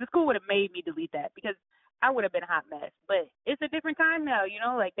sure. The school would have made me delete that because I would have been a hot mess. But it's a different time now, you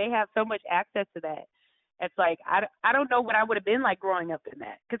know, like they have so much access to that. It's like, I don't know what I would have been like growing up in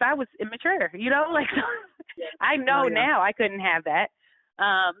that because I was immature, you know, like I know now I couldn't have that.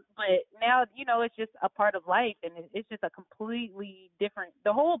 But now, you know, it's just a part of life, and it's just a completely different,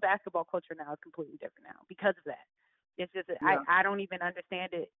 the whole basketball culture now is completely different now because of that. It's just, I don't even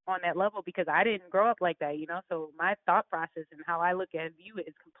understand it on that level because I didn't grow up like that, you know, so my thought process and how I look at view it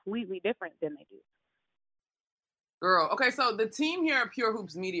is completely different than they do. Girl, okay, so the team here at Pure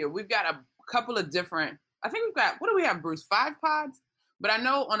Hoops Media, we've got a couple of different, I think we've got, what do we have, Bruce? 5 pods? But I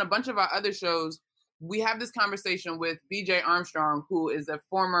know on a bunch of our other shows, we have this conversation with BJ Armstrong, who is a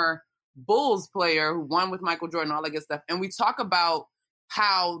former Bulls player who won with Michael Jordan, all that good stuff. And we talk about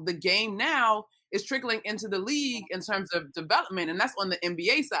how the game now is trickling into the league in terms of development, and that's on the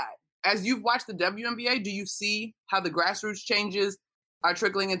NBA side. As you've watched the WNBA, do you see how the grassroots changes are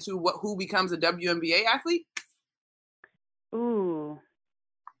trickling into who becomes a WNBA athlete? Ooh.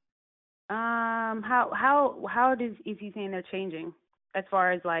 How is he saying they're changing as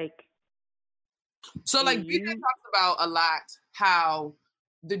far as like? So like BJ talks about a lot how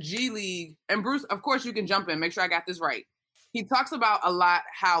the G League, and Bruce, of course you can jump in, make sure I got this right. He talks about a lot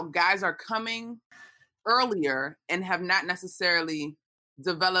how guys are coming earlier and have not necessarily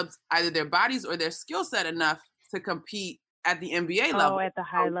developed either their bodies or their skill set enough to compete at the NBA level. Oh, at the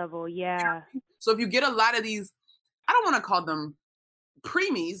high level, yeah. So if you get a lot of these, I don't want to call them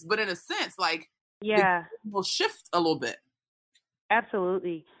preemies, but in a sense, like, the will shift a little bit.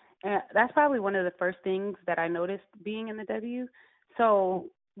 Absolutely. That's probably one of the first things that I noticed being in the W.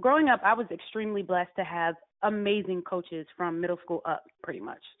 So growing up, I was extremely blessed to have amazing coaches from middle school up, pretty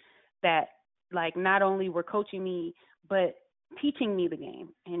much, that like not only were coaching me, but teaching me the game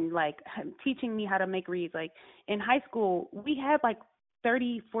and like teaching me how to make reads. Like in high school, we had like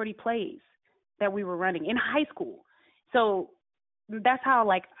 30, 40 plays that we were running in high school. So that's how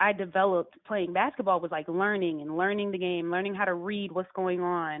like I developed playing basketball, was like learning the game, learning how to read what's going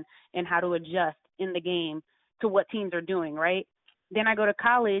on and how to adjust in the game to what teams are doing, right? Then I go to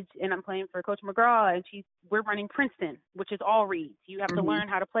college and I'm playing for Coach McGraw, and we're running Princeton, which is all reads. You have to learn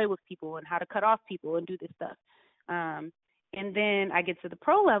how to play with people and how to cut off people and do this stuff. And then I get to the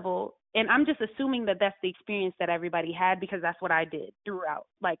pro level, and I'm just assuming that that's the experience that everybody had because that's what I did throughout.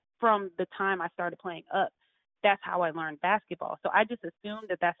 Like from the time I started playing up, that's how I learned basketball. So I just assumed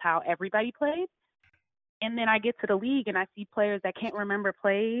that that's how everybody played. And then I get to the league and I see players that can't remember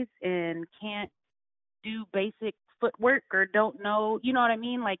plays and can't do basic footwork or don't know, you know what I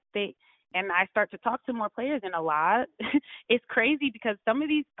mean? Like and I start to talk to more players, and a lot, it's crazy because some of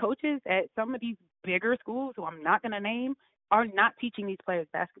these coaches at some of these bigger schools, who I'm not going to name, are not teaching these players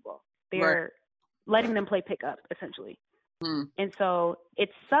basketball. They're letting them play pickup, essentially. And so it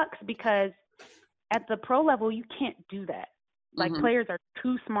sucks because at the pro level, you can't do that. Like players are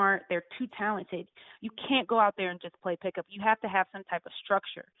too smart. They're too talented. You can't go out there and just play pickup. You have to have some type of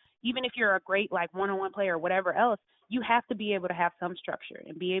structure. Even if you're a great like one-on-one player or whatever else, you have to be able to have some structure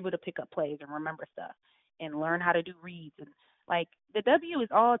and be able to pick up plays and remember stuff and learn how to do reads. And like the W is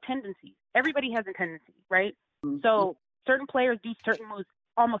all tendencies. Everybody has a tendency, right? So certain players do certain moves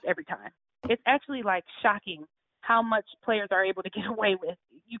almost every time. It's actually like shocking how much players are able to get away with.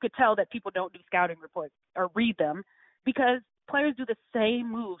 You could tell that people don't do scouting reports or read them because players do the same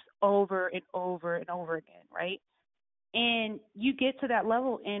moves over and over and over again, right? And you get to that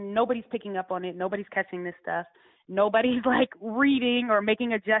level and nobody's picking up on it. Nobody's catching this stuff. Nobody's like reading or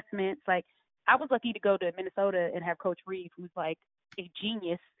making adjustments. Like I was lucky to go to Minnesota and have Coach Reeve, who's like a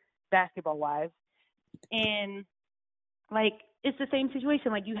genius basketball-wise. And Like, it's the same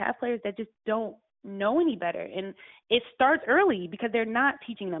situation. Like, you have players that just don't know any better. And it starts early because they're not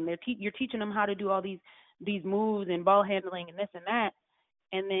teaching them. You're teaching them how to do all these moves and ball handling and this and that.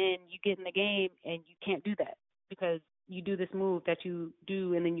 And then you get in the game and you can't do that because you do this move that you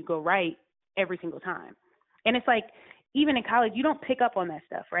do and then you go right every single time. And it's like, even in college, you don't pick up on that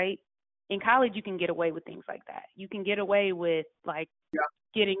stuff, right? In college, you can get away with things like that. You can get away with, like,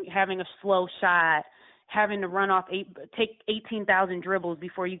 having a slow shot, having to run off take 18,000 dribbles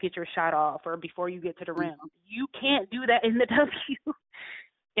before you get your shot off or before you get to the rim. You can't do that in the W.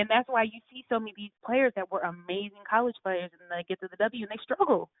 And that's why you see so many of these players that were amazing college players and they get to the W and they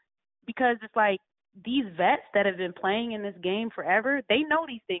struggle because it's like these vets that have been playing in this game forever, they know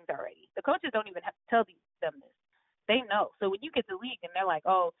these things already. The coaches don't even have to tell them this. They know. So when you get to the league and they're like,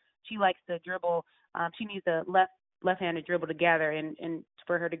 oh, she likes to dribble, she needs a left-handed dribble to gather and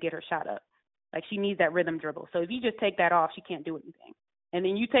for her to get her shot up. Like, she needs that rhythm dribble. So if you just take that off, she can't do anything. And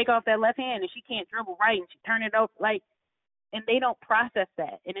then you take off that left hand and she can't dribble right and she turn it up, like, and they don't process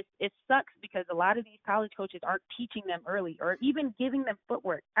that. And it sucks because a lot of these college coaches aren't teaching them early or even giving them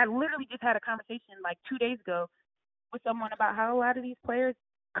footwork. I literally just had a conversation like 2 days ago with someone about how a lot of these players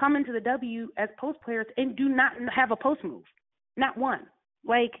come into the W as post players and do not have a post move. Not one.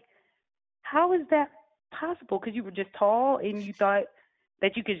 Like, how is that possible? Because you were just tall and you thought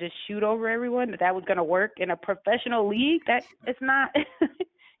that you could just shoot over everyone, that was going to work in a professional league? That it's not.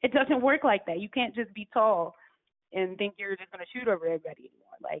 It doesn't work like that. You can't just be tall and think you're just going to shoot over everybody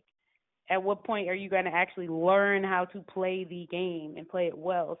anymore. Like, at what point are you going to actually learn how to play the game and play it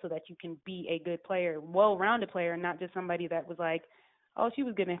well so that you can be a good player, well-rounded player, and not just somebody that was like, oh, she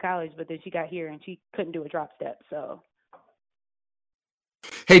was good in college, but then she got here and she couldn't do a drop step. So.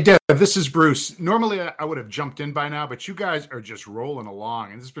 Hey, Dev, this is Bruce. Normally, I would have jumped in by now, but you guys are just rolling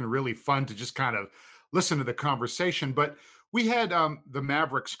along, and it's been really fun to just kind of listen to the conversation. But we had the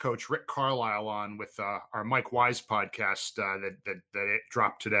Mavericks coach, Rick Carlisle, on with our Mike Wise podcast that it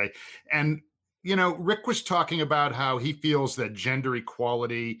dropped today. And, you know, Rick was talking about how he feels that gender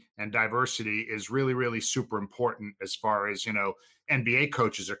equality and diversity is really, really super important as far as, you know, NBA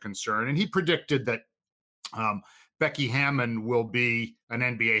coaches are concerned. And he predicted that Becky Hammon will be an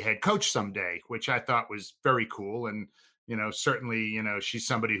NBA head coach someday, which I thought was very cool. And, you know, certainly, you know, she's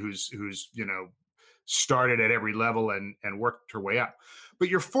somebody who's, you know, started at every level and worked her way up. But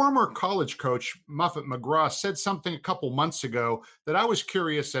your former college coach, Muffet McGraw, said something a couple months ago that I was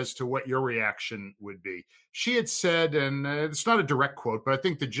curious as to what your reaction would be. She had said, and it's not a direct quote, but I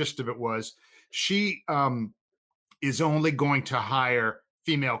think the gist of it was, she is only going to hire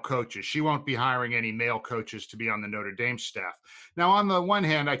female coaches. She won't be hiring any male coaches to be on the Notre Dame staff. Now, on the one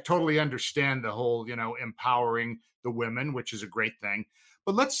hand, I totally understand the whole, you know, empowering the women, which is a great thing.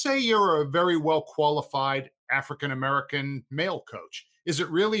 But let's say you're a very well-qualified African-American male coach. Is it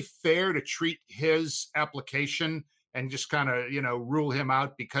really fair to treat his application and just kind of, you know, rule him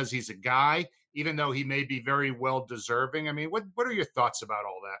out because he's a guy, even though he may be very well deserving? I mean, what are your thoughts about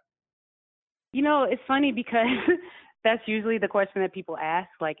all that? You know, it's funny because that's usually the question that people ask,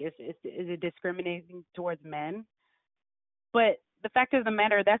 like, is it discriminating towards men? But the fact of the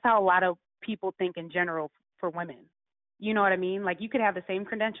matter, that's how a lot of people think in general for women. You know what I mean? Like, you could have the same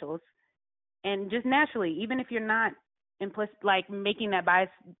credentials and just naturally, even if you're not implicit, like making that bias,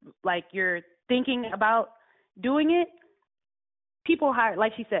 like you're thinking about doing it, people hire,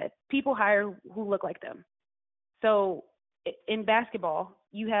 like she said, people hire who look like them. So in basketball,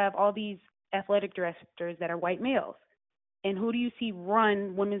 you have all these athletic directors that are white males. And who do you see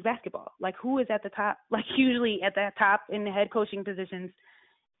run women's basketball? Like, who is at the top? Like, usually at the top in the head coaching positions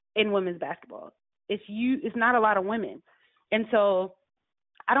in women's basketball. It's not a lot of women. And so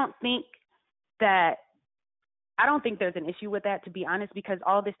I don't think there's an issue with that, to be honest, because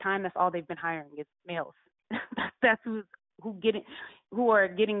all this time, that's all they've been hiring is males. That's who are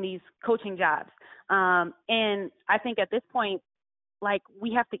getting these coaching jobs. And I think at this point, like,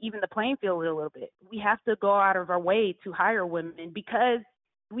 we have to even the playing field a little bit. We have to go out of our way to hire women because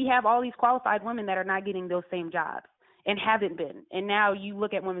we have all these qualified women that are not getting those same jobs and haven't been. And now you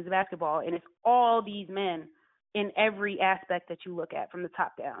look at women's basketball and it's all these men in every aspect that you look at from the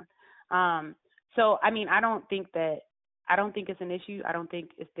top down. So, I mean, I don't think it's an issue. I don't think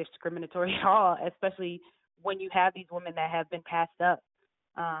it's discriminatory at all, especially when you have these women that have been passed up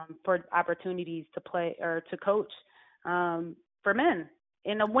for opportunities to play or to coach for men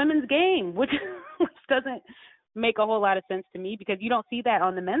in a women's game, which doesn't make a whole lot of sense to me because you don't see that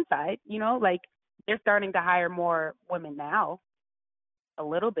on the men's side. You know, like, they're starting to hire more women now a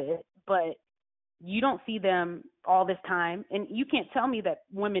little bit, but you don't see them all this time. And you can't tell me that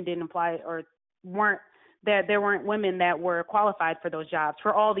women didn't apply or weren't that there weren't women that were qualified for those jobs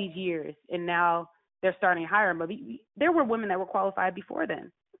for all these years, and now they're starting to hire them. But there were women that were qualified before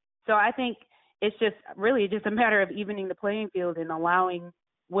then. So I think it's just really just a matter of evening the playing field and allowing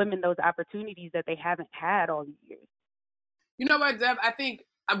women those opportunities that they haven't had all these years. You know what, Deb? I think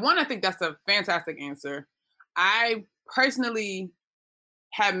that's a fantastic answer. I personally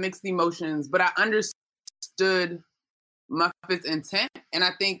had mixed emotions, but I understood Muffet's intent. And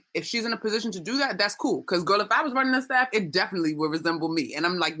I think if she's in a position to do that, that's cool. Because, girl, if I was running the staff, it definitely would resemble me. And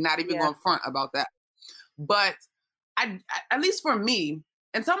I'm like not even going front about that. But I at least for me,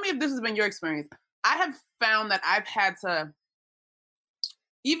 and tell me if this has been your experience, I have found that I've had to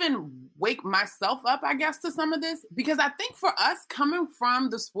even wake myself up, I guess, to some of this. Because I think for us, coming from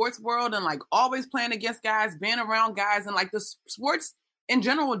the sports world and like always playing against guys, being around guys, and like the sports in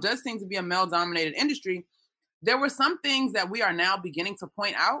general does seem to be a male-dominated industry, there were some things that we are now beginning to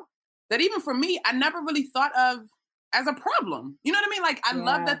point out that even for me, I never really thought of as a problem. You know what I mean? Like, I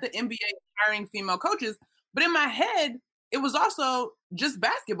love that the NBA is hiring female coaches, but in my head, it was also just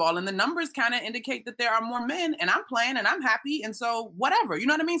basketball, and the numbers kind of indicate that there are more men, and I'm playing and I'm happy, and so whatever, you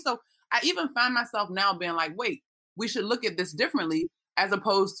know what I mean? So I even find myself now being like, wait, we should look at this differently, as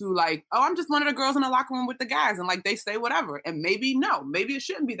opposed to like, oh, I'm just one of the girls in the locker room with the guys, and like they say whatever. And maybe it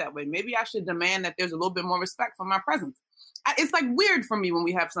shouldn't be that way. Maybe I should demand that there's a little bit more respect for my presence. It's like weird for me when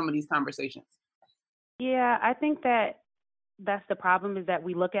we have some of these conversations. Yeah, I think that's the problem, is that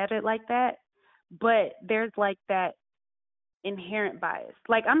we look at it like that, but there's like that inherent bias.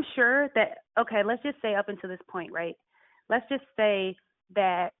 Like, I'm sure that, okay, let's just say up until this point, right? Let's just say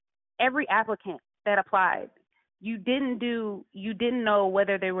that every applicant that applied, you didn't know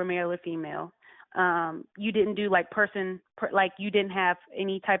whether they were male or female. You didn't do like you didn't have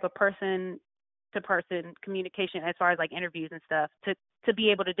any type of person to person communication as far as like interviews and stuff to be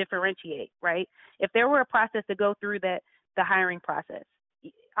able to differentiate, right? If there were a process to go through the hiring process,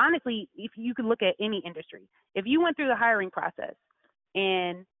 honestly, if you could look at any industry, if you went through the hiring process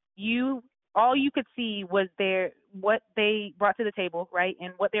and all you could see was what they brought to the table, right?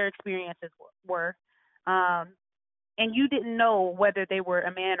 And what their experiences were, and you didn't know whether they were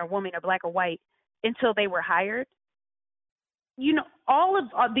a man or woman or black or white until they were hired, all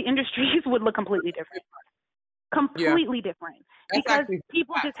of the industries would look completely different. Completely different. Because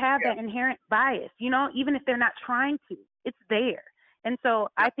people just have that inherent bias, even if they're not trying to. It's there. And so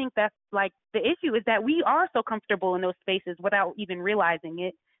I think that's like the issue, is that we are so comfortable in those spaces without even realizing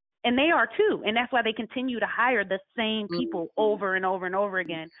it. And they are too. And that's why they continue to hire the same people over and over and over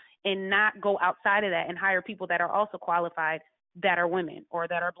again, and not go outside of that and hire people that are also qualified, that are women or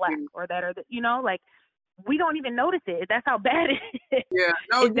that are black or that are, like, we don't even notice it. That's how bad it is. Yeah,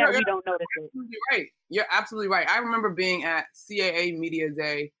 no, is that we don't notice it. Right. You're absolutely right. I remember being at CAA Media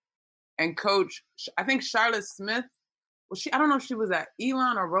Day, and Coach, I think Charlotte Smith, I don't know if she was at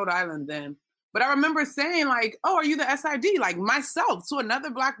Elon or Rhode Island then, but I remember saying like, oh, are you the SID? Like, myself, to another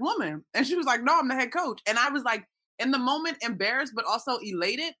black woman. And she was like, no, I'm the head coach. And I was like, in the moment, embarrassed, but also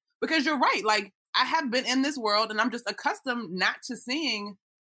elated, because you're right. Like, I have been in this world and I'm just accustomed not to seeing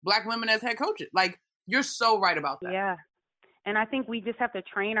black women as head coaches. Like, you're so right about that. Yeah. And I think we just have to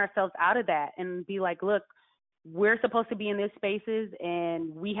train ourselves out of that and be like, look, we're supposed to be in these spaces,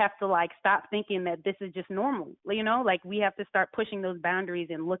 and we have to like stop thinking that this is just normal. Like, we have to start pushing those boundaries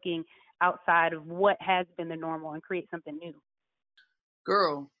and looking outside of what has been the normal and create something new.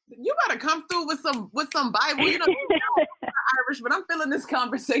 Girl, you gotta come through with some Bible. You're Irish, but I'm feeling this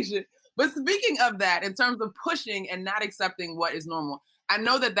conversation. But speaking of that, in terms of pushing and not accepting what is normal, I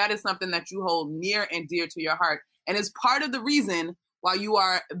know that is something that you hold near and dear to your heart, and is part of the reason why you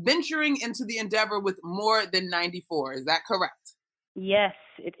are venturing into the endeavor with More Than 94. Is that correct? Yes,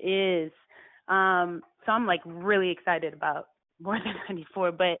 it is. So I'm like really excited about More Than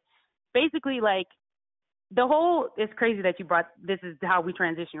 94, but basically, like, it's crazy that you brought, this is how we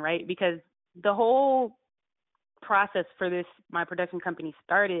transition, right? Because the whole process for this, my production company,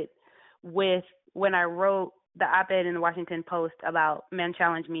 started with when I wrote the op-ed in the Washington Post about men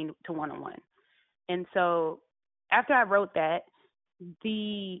challenge me to one-on-one. And so after I wrote that,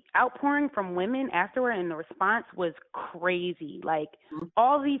 the outpouring from women afterward and the response was crazy. Like,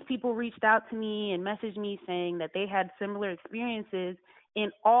 all these people reached out to me and messaged me saying that they had similar experiences in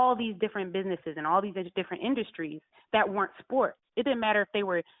all these different businesses and all these different industries that weren't sports. It didn't matter if they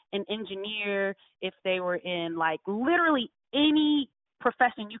were an engineer, if they were in like literally any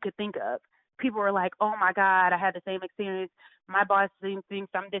profession you could think of. People were like, oh my God, I had the same experience. My boss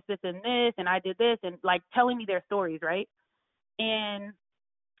thinks I'm this, and this, and I did this, and like telling me their stories, right? And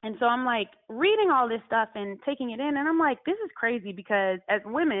so I'm like reading all this stuff and taking it in, and I'm like, this is crazy, because as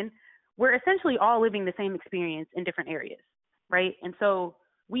women, we're essentially all living the same experience in different areas, right? And so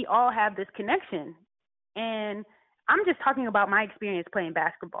we all have this connection. And I'm just talking about my experience playing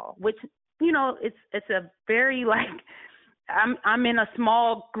basketball, which, you know, it's a very like, I'm in a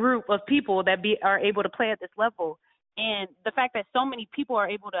small group of people that are able to play at this level. And the fact that so many people are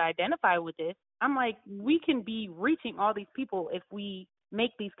able to identify with this, I'm like, we can be reaching all these people if we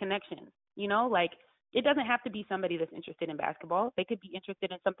make these connections, you know, like it doesn't have to be somebody that's interested in basketball. They could be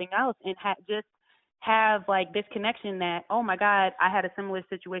interested in something else and just have like this connection that, oh my God, I had a similar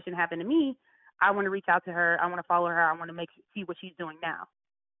situation happen to me. I want to reach out to her. I want to follow her. I want to see what she's doing now.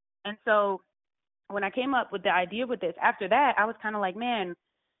 And so when I came up with the idea with this, after that, I was kind of like, man,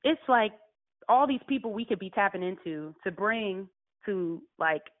 it's like all these people we could be tapping into to bring to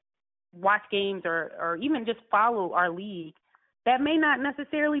like watch games or even just follow our league that may not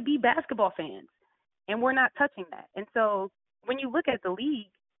necessarily be basketball fans. And we're not touching that. And so when you look at the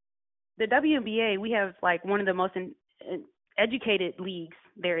league, the WNBA, we have like one of the most educated leagues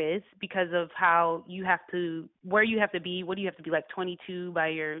there is because of how you have to, where you have to be, what do you have to be, like 22 by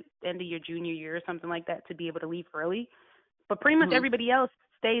your end of your junior year or something like that to be able to leave early. But pretty much everybody else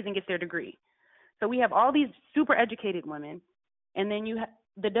stays and gets their degree. So we have all these super educated women. And then you have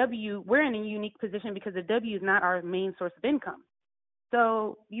the W, we're in a unique position because the W is not our main source of income.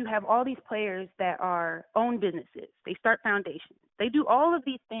 So you have all these players that own businesses. They start foundations. They do all of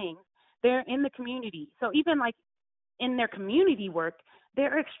these things. They're in the community. So even like in their community work,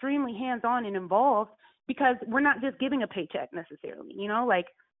 they're extremely hands-on and involved because we're not just giving a paycheck necessarily, you know, like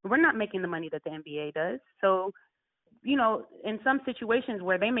we're not making the money that the NBA does. So, you know, in some situations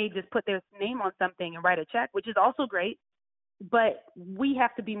where they may just put their name on something and write a check, which is also great, but we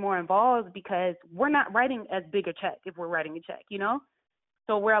have to be more involved because we're not writing as big a check if we're writing a check, you know?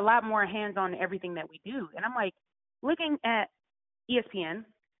 So we're a lot more hands-on in everything that we do. And I'm like, looking at ESPN,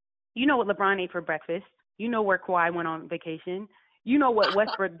 you know what LeBron ate for breakfast. You know where Kawhi went on vacation. You know what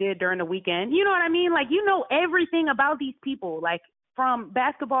Westbrook did during the weekend. You know what I mean? Like, you know everything about these people, like from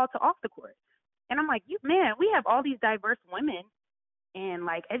basketball to off the court. And I'm like, man, we have all these diverse women and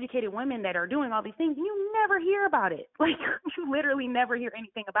like educated women that are doing all these things. And you never hear about it. Like you literally never hear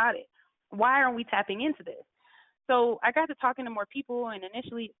anything about it. Why aren't we tapping into this? So I got to talking to more people, and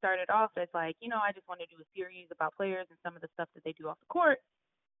initially it started off as like, you know, I just want to do a series about players and some of the stuff that they do off the court.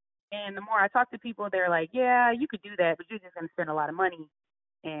 And the more I talk to people, they're like, yeah, you could do that, but you're just going to spend a lot of money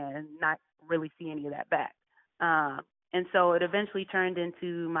and not really see any of that back. And so it eventually turned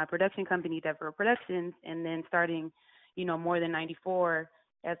into my production company, Devereaux Productions, and then starting, you know, More Than 94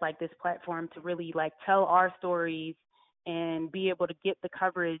 as like this platform to really like tell our stories and be able to get the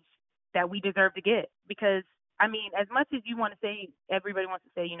coverage that we deserve to get. Because, I mean, as much as you want to say, everybody wants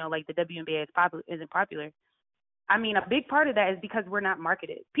to say, you know, like the WNBA isn't popular. I mean, a big part of that is because we're not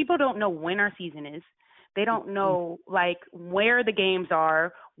marketed. People don't know when our season is. They don't know, like, where the games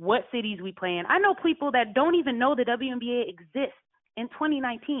are, what cities we play in. I know people that don't even know the WNBA exists in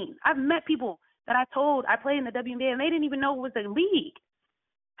 2019. I've met people that I told I played in the WNBA, and they didn't even know it was a league.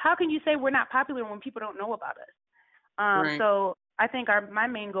 How can you say we're not popular when people don't know about us? Right. So I think my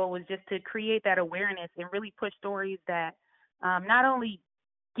main goal was just to create that awareness and really push stories that not only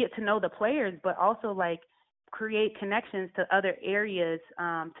get to know the players, but also, like, create connections to other areas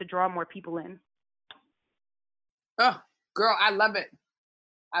to draw more people in. Oh, girl, I love it.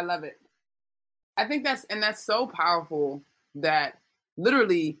 I love it. I think that's so powerful that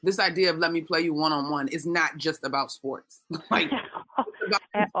literally this idea of let me play you one-on-one is not just about sports. Like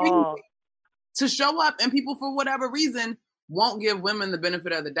at all. To show up, and people for whatever reason won't give women the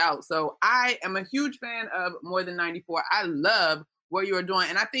benefit of the doubt. So I am a huge fan of More Than 94. I love what you are doing.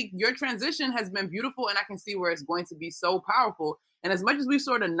 And I think your transition has been beautiful, and I can see where it's going to be so powerful. And as much as we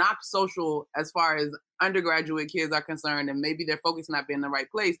sort of knocked social as far as undergraduate kids are concerned, and maybe their focus not being in the right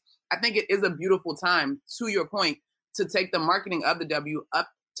place, I think it is a beautiful time, to your point, to take the marketing of the W up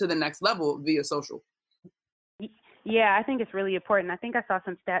to the next level via social. Yeah, I think it's really important. I think I saw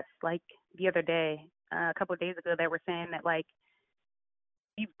some stats like the other day, a couple of days ago, that were saying that like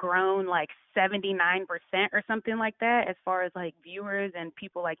we've grown like 79% or something like that as far as like viewers and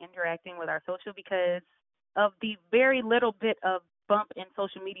people like interacting with our social because of the very little bit of bump in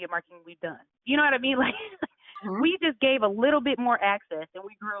social media marketing we've done. You know what I mean? Like we just gave a little bit more access and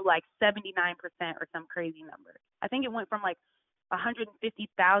we grew like 79% or some crazy number. I think it went from like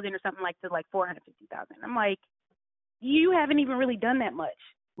 150,000 or something like to like 450,000. I'm like, you haven't even really done that much.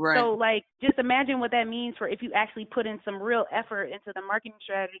 Right. So like, just imagine what that means for if you actually put in some real effort into the marketing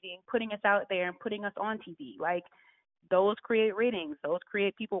strategy and putting us out there and putting us on TV. Like those create ratings, those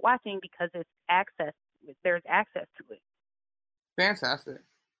create people watching because there's access to it. Fantastic.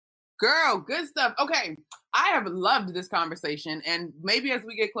 Girl, good stuff. Okay, I have loved this conversation, and maybe as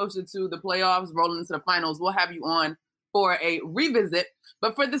we get closer to the playoffs, rolling into the finals, we'll have you on for a revisit.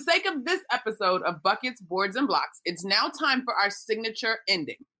 But for the sake of this episode of Buckets, Boards, and Blocks, it's now time for our signature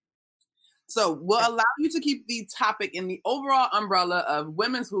ending. So we'll allow you to keep the topic in the overall umbrella of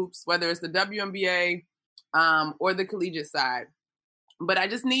women's hoops, whether it's the WNBA or the collegiate side. But I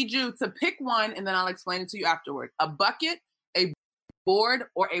just need you to pick one, and then I'll explain it to you afterward. A bucket, a board,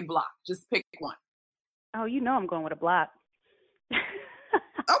 or a block. Just pick one. Oh, you know I'm going with a block.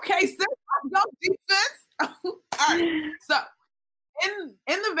 Okay, sis, let's go defense. All right. So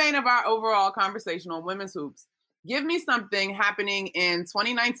in the vein of our overall conversation on women's hoops, give me something happening in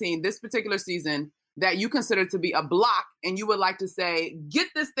 2019, this particular season, that you consider to be a block, and you would like to say, get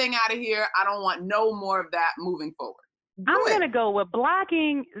this thing out of here. I don't want no more of that moving forward. I'm going to go with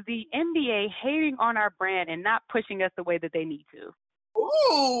blocking the NBA hating on our brand and not pushing us the way that they need to.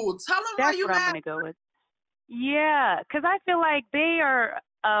 Ooh, tell them why you That's what I'm going to go with. Yeah, because I feel like they are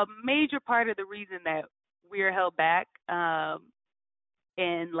a major part of the reason that we're held back.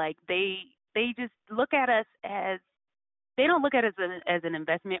 And like they just look at us as, they don't look at us as an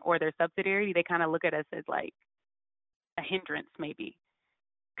investment or their subsidiary. They kind of look at us as like a hindrance maybe.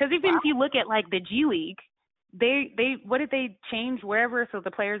 Because even if you look at like the G League, they what did they change wherever so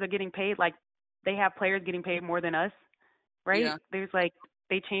the players are getting paid? Like they have players getting paid more than us, right? Yeah. There's like,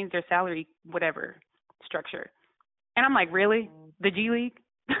 they changed their salary, whatever structure. And I'm like, really? The G League?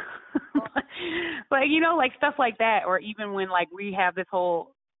 Like, you know, like stuff like that. Or even when like we have this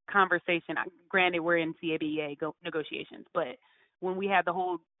whole conversation, granted we're in CABA negotiations, but when we had the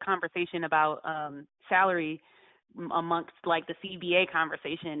whole conversation about salary amongst like the CBA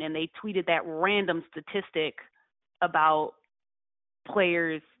conversation, and they tweeted that random statistic about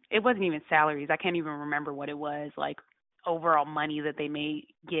players, it wasn't even salaries, I can't even remember what it was, like overall money that they may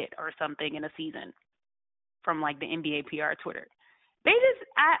get or something in a season from like the NBA PR Twitter. They just,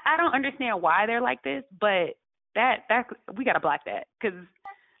 I don't understand why they're like this, but that we got to block that, because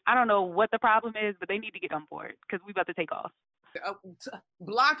I don't know what the problem is, but they need to get on board because we about to take off.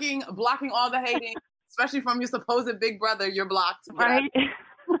 Blocking all the hating, especially from your supposed big brother, you're blocked. Right.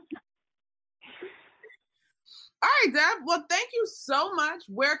 All right, Deb. Well, thank you so much.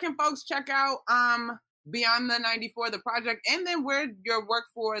 Where can folks check out Beyond the 94, the project, and then where your work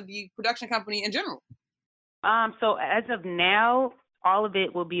for the production company in general? So as of now, all of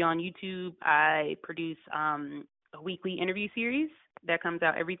it will be on YouTube. I produce a weekly interview series that comes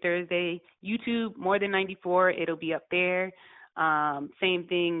out every Thursday. YouTube, More Than 94, it'll be up there. Same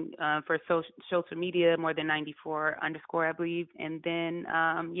thing for social media, More Than 94 _ I believe. And then,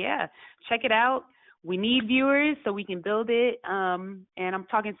 check it out. We need viewers so we can build it. And I'm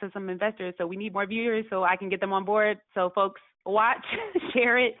talking to some investors, so we need more viewers so I can get them on board. So folks, watch,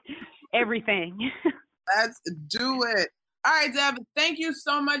 share it, everything. Let's do it. All right, Deb, thank you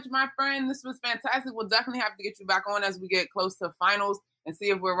so much, my friend. This was fantastic. We'll definitely have to get you back on as we get close to finals and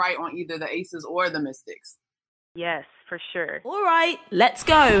see if we're right on either the Aces or the Mystics. Yes, for sure. All right, let's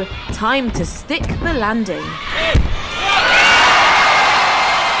go. Time to stick the landing. All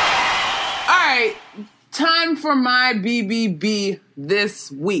right, time for my BBB this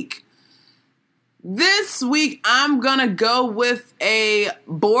week. This week, I'm going to go with a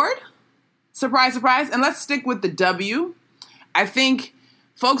board. Surprise, surprise. And let's stick with the W. I think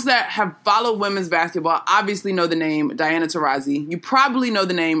folks that have followed women's basketball obviously know the name Diana Taurasi. You probably know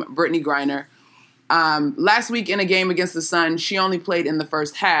the name Brittany Griner. Last week in a game against the Sun, she only played in the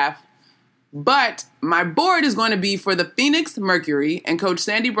first half. But my board is going to be for the Phoenix Mercury and Coach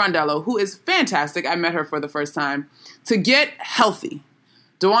Sandy Brondello, who is fantastic. I met her for the first time, to get healthy.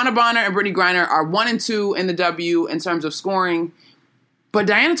 DeWanna Bonner and Brittany Griner are 1 and 2 in the W in terms of scoring. But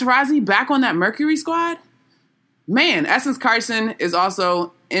Diana Taurasi back on that Mercury squad? Man, Essence Carson is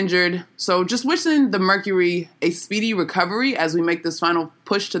also injured. So just wishing the Mercury a speedy recovery as we make this final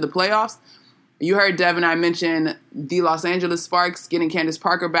push to the playoffs. You heard Dev and I mention the Los Angeles Sparks getting Candace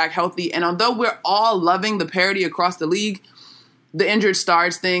Parker back healthy. And although we're all loving the parity across the league, the injured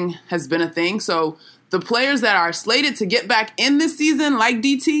stars thing has been a thing. So the players that are slated to get back in this season, like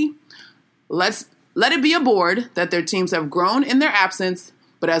DT, let it be a board that their teams have grown in their absence.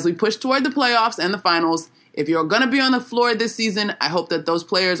 But as we push toward the playoffs and the finals, if you're going to be on the floor this season, I hope that those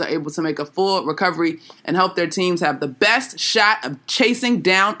players are able to make a full recovery and help their teams have the best shot of chasing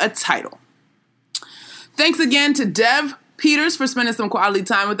down a title. Thanks again to Dev Peters for spending some quality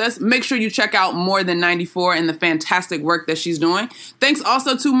time with us. Make sure you check out More Than 94 and the fantastic work that she's doing. Thanks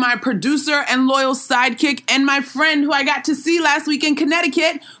also to my producer and loyal sidekick and my friend who I got to see last week in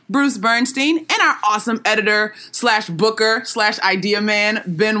Connecticut, Bruce Bernstein, and our awesome editor / booker / idea man,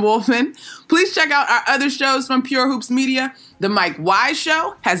 Ben Wolfen. Please check out our other shows from Pure Hoops Media. The Mike Wise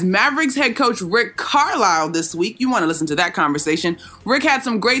Show has Mavericks head coach Rick Carlisle this week. You want to listen to that conversation. Rick had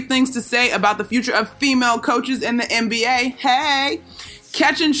some great things to say about the future of female coaches in the NBA. Hey!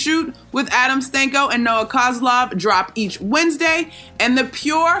 Catch and Shoot with Adam Stanko and Noah Kozlov drop each Wednesday. And the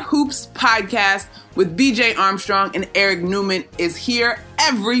Pure Hoops podcast with BJ Armstrong and Eric Newman is here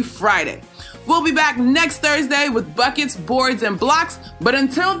every Friday. We'll be back next Thursday with buckets, boards, and blocks. But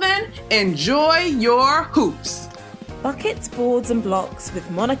until then, enjoy your hoops. Buckets, Boards and Blocks with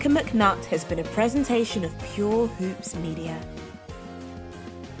Monica McNutt has been a presentation of Pure Hoops Media.